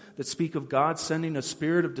Testament that speak of God sending a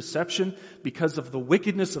spirit of deception because of the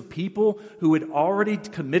wickedness of people who had already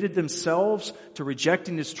committed themselves to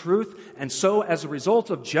rejecting His truth. And so as a result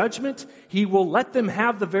of judgment, He will let them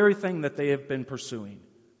have the very thing that they have been pursuing.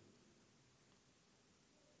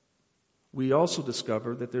 We also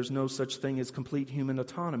discover that there's no such thing as complete human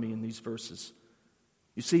autonomy in these verses.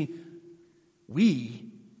 You see, we,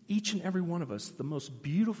 each and every one of us, the most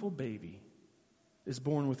beautiful baby, is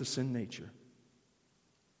born with a sin nature.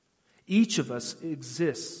 Each of us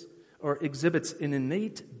exists or exhibits an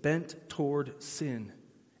innate bent toward sin,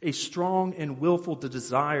 a strong and willful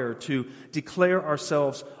desire to declare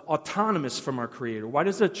ourselves autonomous from our Creator. Why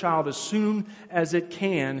does a child, as soon as it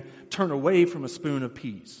can, turn away from a spoon of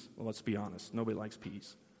peas? Well, let's be honest. Nobody likes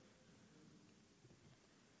peas.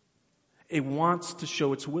 It wants to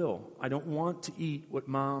show its will. I don't want to eat what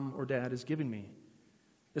mom or dad is giving me.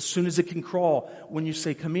 As soon as it can crawl, when you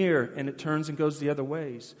say, "Come here," and it turns and goes the other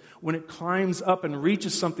ways. When it climbs up and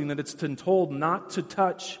reaches something that it's been told not to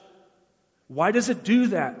touch. Why does it do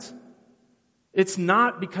that? It's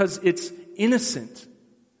not because it's innocent.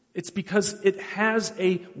 It's because it has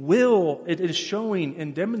a will it is showing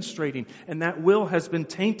and demonstrating, and that will has been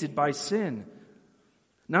tainted by sin.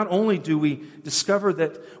 Not only do we discover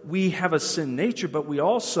that we have a sin nature, but we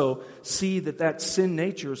also see that that sin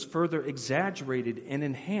nature is further exaggerated and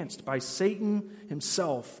enhanced by Satan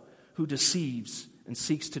himself, who deceives and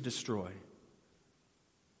seeks to destroy.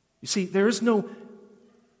 You see, there is no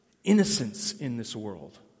innocence in this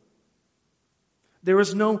world. There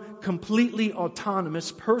is no completely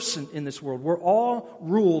autonomous person in this world. We're all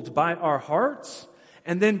ruled by our hearts,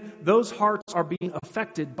 and then those hearts are being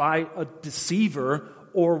affected by a deceiver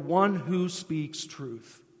or one who speaks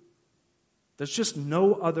truth. There's just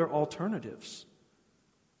no other alternatives.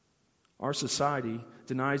 Our society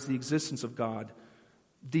denies the existence of God,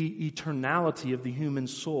 the eternality of the human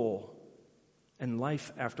soul, and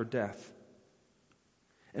life after death.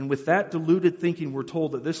 And with that deluded thinking, we're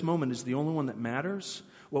told that this moment is the only one that matters.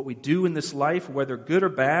 What we do in this life, whether good or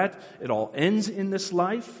bad, it all ends in this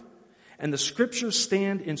life. And the Scriptures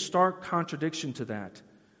stand in stark contradiction to that.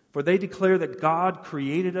 For they declare that God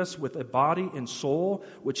created us with a body and soul,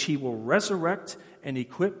 which He will resurrect and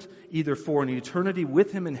equip either for an eternity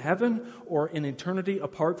with Him in heaven or an eternity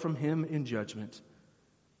apart from Him in judgment.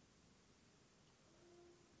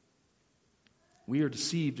 We are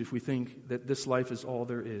deceived if we think that this life is all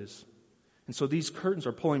there is. And so these curtains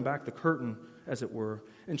are pulling back the curtain, as it were,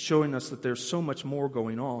 and showing us that there's so much more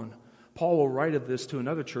going on. Paul will write of this to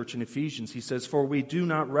another church in Ephesians. He says, "For we do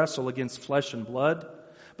not wrestle against flesh and blood,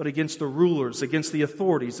 but against the rulers, against the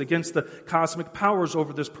authorities, against the cosmic powers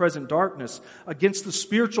over this present darkness, against the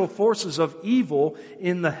spiritual forces of evil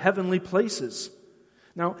in the heavenly places."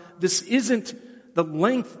 Now, this isn't, the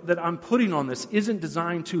length that I'm putting on this isn't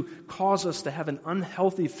designed to cause us to have an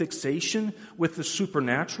unhealthy fixation with the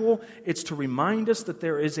supernatural. It's to remind us that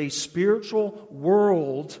there is a spiritual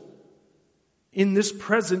world in this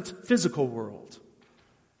present physical world.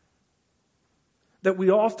 That we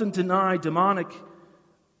often deny demonic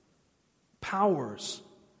powers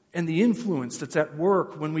and the influence that's at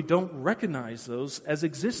work when we don't recognize those as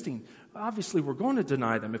existing. Obviously, we're going to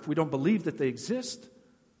deny them if we don't believe that they exist.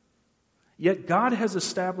 Yet God has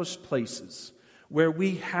established places where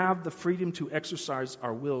we have the freedom to exercise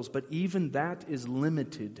our wills, but even that is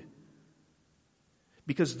limited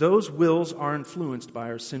because those wills are influenced by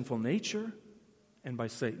our sinful nature and by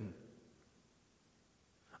Satan.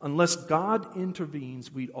 Unless God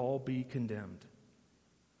intervenes, we'd all be condemned.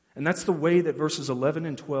 And that's the way that verses 11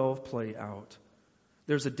 and 12 play out.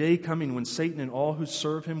 There's a day coming when Satan and all who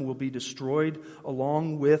serve him will be destroyed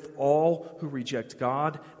along with all who reject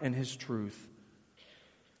God and His truth.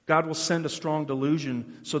 God will send a strong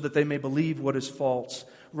delusion so that they may believe what is false.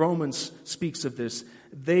 Romans speaks of this.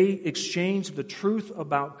 They exchanged the truth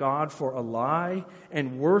about God for a lie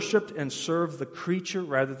and worshiped and served the creature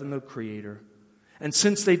rather than the Creator. And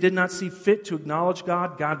since they did not see fit to acknowledge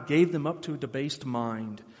God, God gave them up to a debased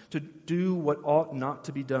mind, to do what ought not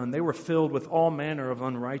to be done. They were filled with all manner of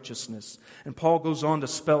unrighteousness. And Paul goes on to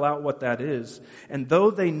spell out what that is. And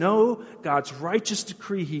though they know God's righteous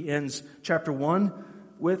decree, he ends chapter 1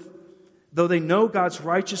 with, though they know God's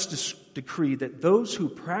righteous decree that those who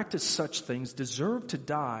practice such things deserve to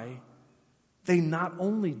die, they not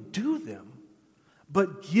only do them,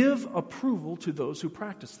 but give approval to those who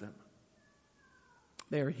practice them.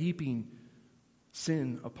 They are heaping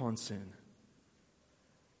sin upon sin.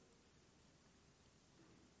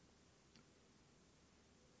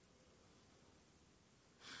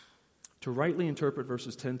 To rightly interpret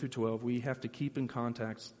verses 10 through 12, we have to keep in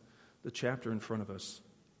context the chapter in front of us.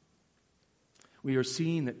 We are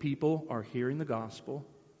seeing that people are hearing the gospel,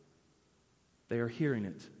 they are hearing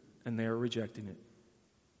it, and they are rejecting it.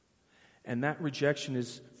 And that rejection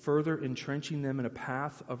is further entrenching them in a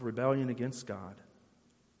path of rebellion against God.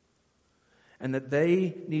 And that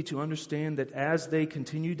they need to understand that as they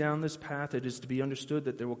continue down this path, it is to be understood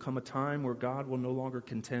that there will come a time where God will no longer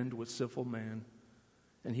contend with sinful man,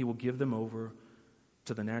 and He will give them over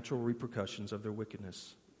to the natural repercussions of their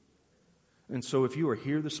wickedness. And so if you are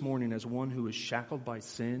here this morning as one who is shackled by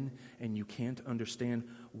sin and you can't understand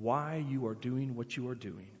why you are doing what you are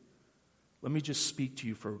doing, let me just speak to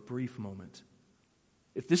you for a brief moment.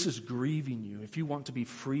 If this is grieving you, if you want to be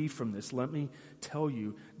free from this, let me tell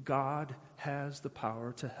you, God has the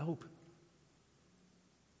power to help.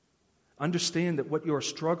 Understand that what you are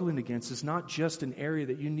struggling against is not just an area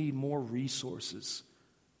that you need more resources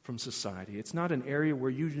from society. It's not an area where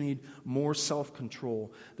you need more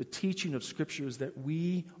self-control. The teaching of Scripture is that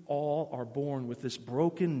we all are born with this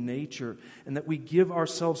broken nature and that we give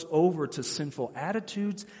ourselves over to sinful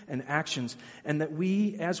attitudes and actions, and that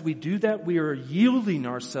we, as we do that, we are yielding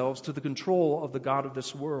ourselves to the control of the God of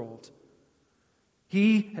this world.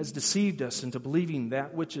 He has deceived us into believing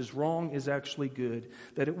that which is wrong is actually good,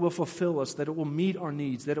 that it will fulfill us, that it will meet our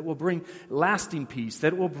needs, that it will bring lasting peace,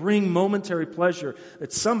 that it will bring momentary pleasure,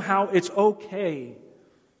 that somehow it's okay.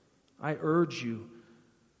 I urge you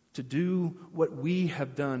to do what we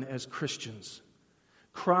have done as Christians.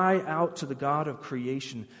 Cry out to the God of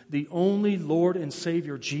creation, the only Lord and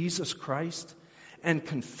Savior, Jesus Christ, and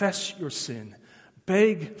confess your sin.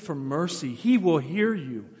 Beg for mercy. He will hear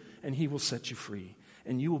you, and He will set you free.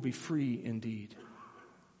 And you will be free indeed.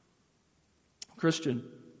 Christian,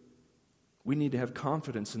 we need to have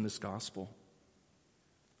confidence in this gospel.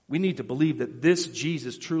 We need to believe that this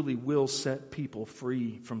Jesus truly will set people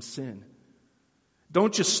free from sin.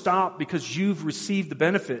 Don't just stop because you've received the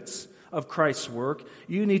benefits of Christ's work.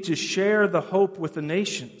 You need to share the hope with the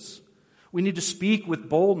nations. We need to speak with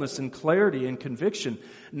boldness and clarity and conviction,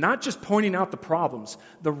 not just pointing out the problems,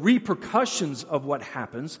 the repercussions of what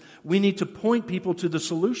happens. We need to point people to the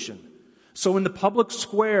solution. So in the public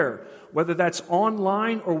square, whether that's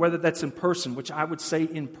online or whether that's in person, which I would say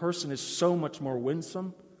in person is so much more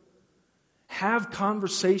winsome, have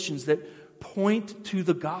conversations that point to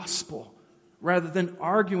the gospel rather than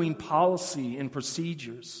arguing policy and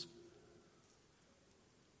procedures.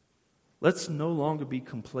 Let's no longer be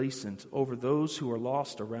complacent over those who are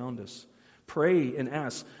lost around us. Pray and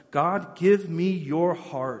ask, God, give me your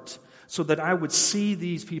heart so that I would see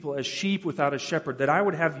these people as sheep without a shepherd, that I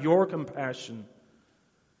would have your compassion.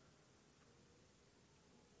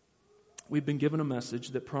 We've been given a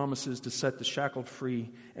message that promises to set the shackled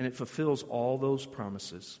free, and it fulfills all those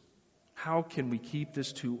promises. How can we keep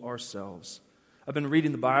this to ourselves? I've been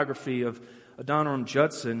reading the biography of Adoniram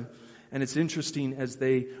Judson, and it's interesting as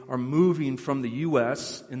they are moving from the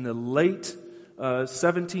U.S. in the late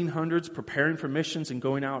 1700s, preparing for missions and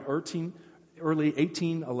going out early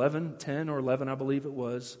 1811, 10 or 11, I believe it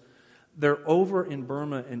was. They're over in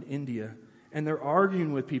Burma and India, and they're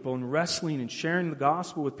arguing with people and wrestling and sharing the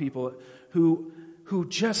gospel with people who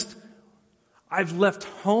just, I've left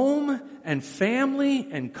home and family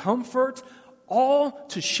and comfort all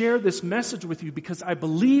to share this message with you because I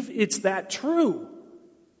believe it's that true.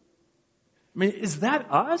 I mean, is that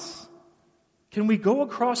us? Can we go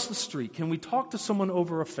across the street? Can we talk to someone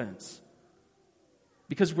over a fence?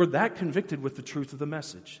 Because we're that convicted with the truth of the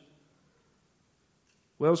message.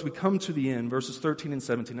 Well, as we come to the end, verses 13 and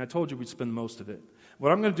 17, I told you we'd spend most of it.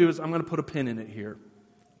 What I'm going to do is I'm going to put a pin in it here.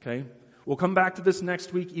 Okay? We'll come back to this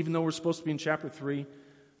next week, even though we're supposed to be in chapter 3.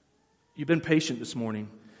 You've been patient this morning.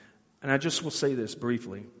 And I just will say this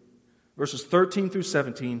briefly. Verses 13 through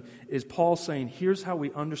 17 is Paul saying, here's how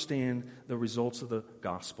we understand the results of the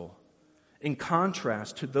gospel. In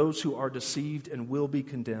contrast to those who are deceived and will be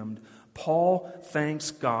condemned, Paul thanks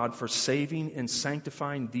God for saving and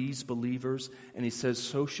sanctifying these believers, and he says,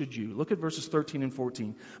 so should you. Look at verses 13 and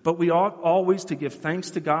 14. But we ought always to give thanks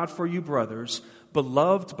to God for you, brothers,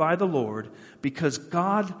 beloved by the Lord, because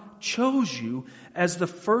God chose you as the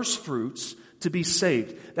firstfruits to be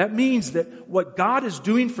saved. That means that what God is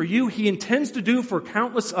doing for you, He intends to do for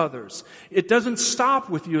countless others. It doesn't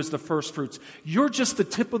stop with you as the first fruits. You're just the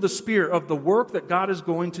tip of the spear of the work that God is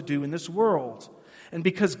going to do in this world. And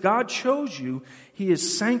because God chose you, He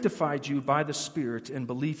has sanctified you by the Spirit and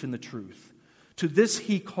belief in the truth. To this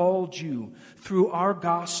He called you through our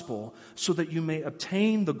gospel so that you may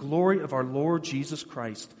obtain the glory of our Lord Jesus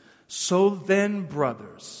Christ. So then,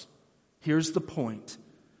 brothers, here's the point.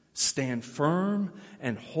 Stand firm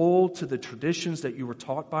and hold to the traditions that you were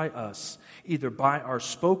taught by us, either by our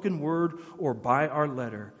spoken word or by our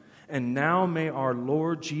letter. And now may our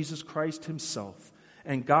Lord Jesus Christ Himself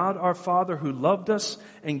and God our Father, who loved us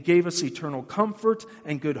and gave us eternal comfort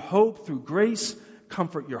and good hope through grace,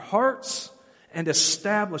 comfort your hearts and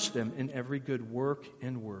establish them in every good work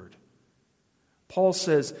and word. Paul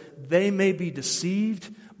says, they may be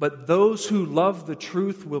deceived, but those who love the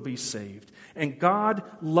truth will be saved. And God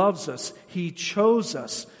loves us. He chose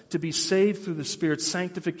us to be saved through the Spirit's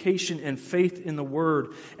sanctification and faith in the Word.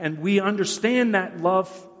 And we understand that love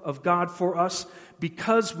of God for us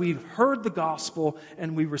because we've heard the gospel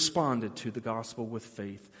and we responded to the gospel with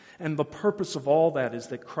faith. And the purpose of all that is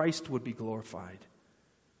that Christ would be glorified.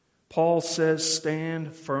 Paul says,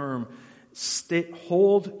 stand firm.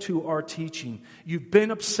 Hold to our teaching. You've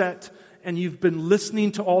been upset and you've been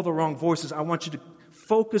listening to all the wrong voices. I want you to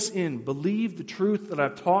focus in. Believe the truth that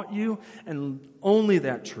I've taught you and only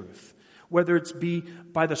that truth. Whether it's be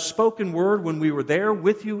by the spoken word when we were there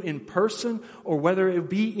with you in person or whether it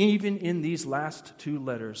be even in these last 2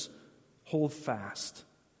 letters. Hold fast.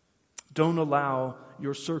 Don't allow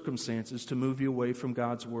your circumstances to move you away from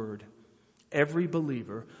God's word. Every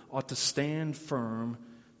believer ought to stand firm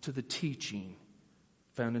to the teaching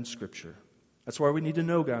found in Scripture. That's why we need to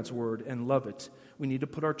know God's Word and love it. We need to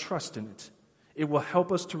put our trust in it. It will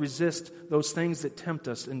help us to resist those things that tempt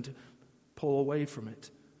us and to pull away from it.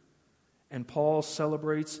 And Paul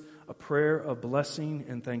celebrates a prayer of blessing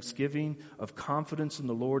and thanksgiving, of confidence in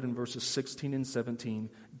the Lord in verses 16 and 17.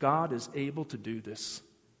 God is able to do this.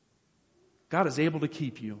 God is able to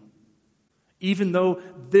keep you. Even though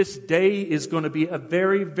this day is going to be a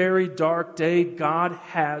very, very dark day, God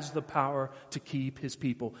has the power to keep His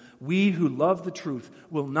people. We who love the truth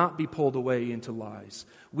will not be pulled away into lies.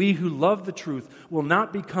 We who love the truth will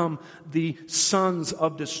not become the sons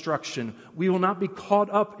of destruction. We will not be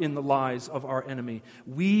caught up in the lies of our enemy.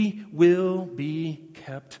 We will be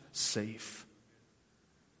kept safe.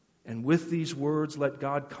 And with these words, let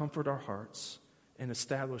God comfort our hearts and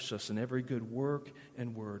establish us in every good work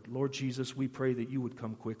and word. Lord Jesus, we pray that you would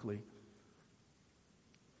come quickly.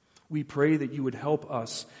 We pray that you would help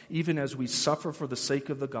us, even as we suffer for the sake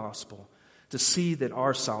of the gospel, to see that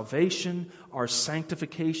our salvation, our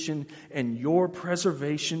sanctification, and your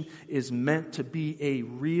preservation is meant to be a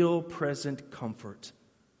real present comfort.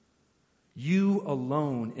 You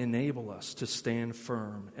alone enable us to stand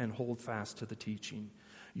firm and hold fast to the teaching.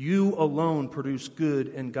 You alone produce good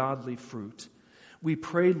and godly fruit. We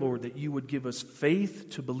pray, Lord, that you would give us faith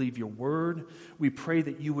to believe your word. We pray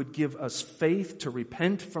that you would give us faith to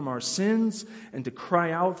repent from our sins and to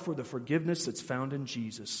cry out for the forgiveness that's found in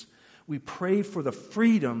Jesus. We pray for the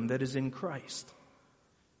freedom that is in Christ.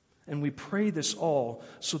 And we pray this all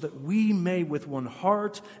so that we may, with one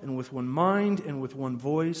heart and with one mind and with one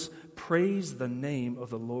voice, praise the name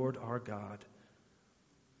of the Lord our God.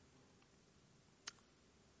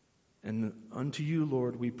 And unto you,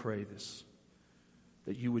 Lord, we pray this,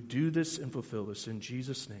 that you would do this and fulfill this. In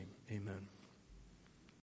Jesus' name, amen.